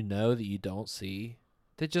people that that you don't see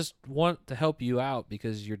that just want to help you out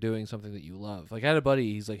because you're doing something that you love. Like I had a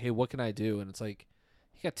buddy, he's like, "Hey, what can I do?" And it's like,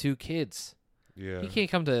 he got 2 kids. Yeah. He can't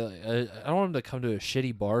come to. I don't want him to come to a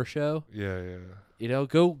shitty bar show. Yeah.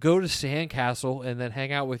 Go to Sandcastle and then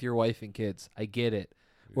hang out with your wife and kids. I get it.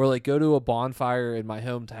 Or like go to a bonfire in my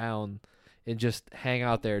hometown and just hang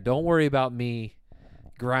out there. Don't worry about me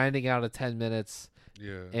grinding out of 10 minutes.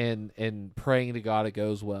 Yeah. And praying to God it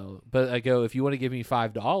goes well. But I go, if you want to give me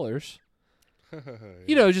 $5,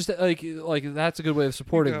 Yeah. just like that's a good way of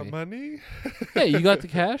supporting you got me. money? Yeah, you got the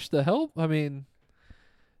cash to help. I mean,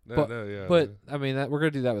 No, but I mean we're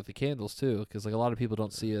gonna do that with the candles too, because like a lot of people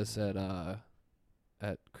don't see us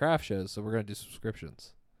at craft shows, so we're gonna do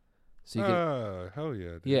subscriptions. So you can, hell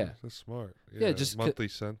yeah, dude. Yeah. That's smart. Yeah, just monthly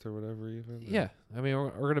cent or whatever even. yeah. I mean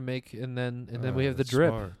we're gonna make and then we have the that's drip.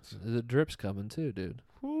 smart. The drip's coming too, dude.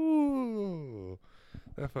 Ooh,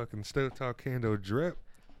 that fucking stovetop candle drip.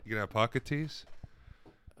 You gonna have pocket tees?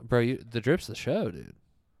 Bro, the drip's the show, dude.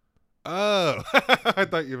 Oh, I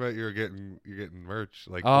thought you meant you're getting merch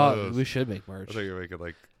like Oh, clothes. we should make I merch. thought you were making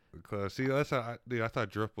like clothes. See, that's how I thought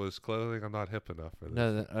drip was clothing. I'm not hip enough for this.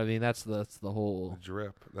 No, I mean that's the whole. The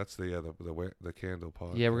drip. That's the candle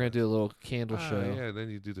pod. Yeah, we're gonna do a little candle show. Yeah, and then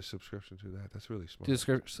you do the subscription to that. That's really smart. Do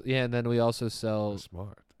scripts, yeah, and then we also sell. That's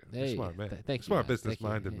smart. Hey, Smart man. thank you, Smart man. Thank you.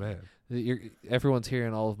 business-minded Yeah. man. Everyone's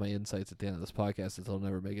hearing all of my insights at the end of this podcast that they'll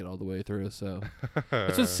never make it all the way through. So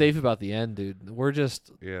that's what's safe about the end, dude. We're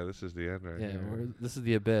just Yeah, this is the end right here. this is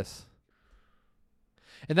the abyss.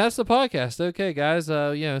 And that's the podcast. Okay, guys.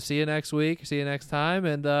 See you next week. See you next time.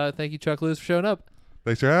 And thank you, Chuck Lewis, for showing up.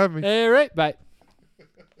 Thanks for having me. All right, bye.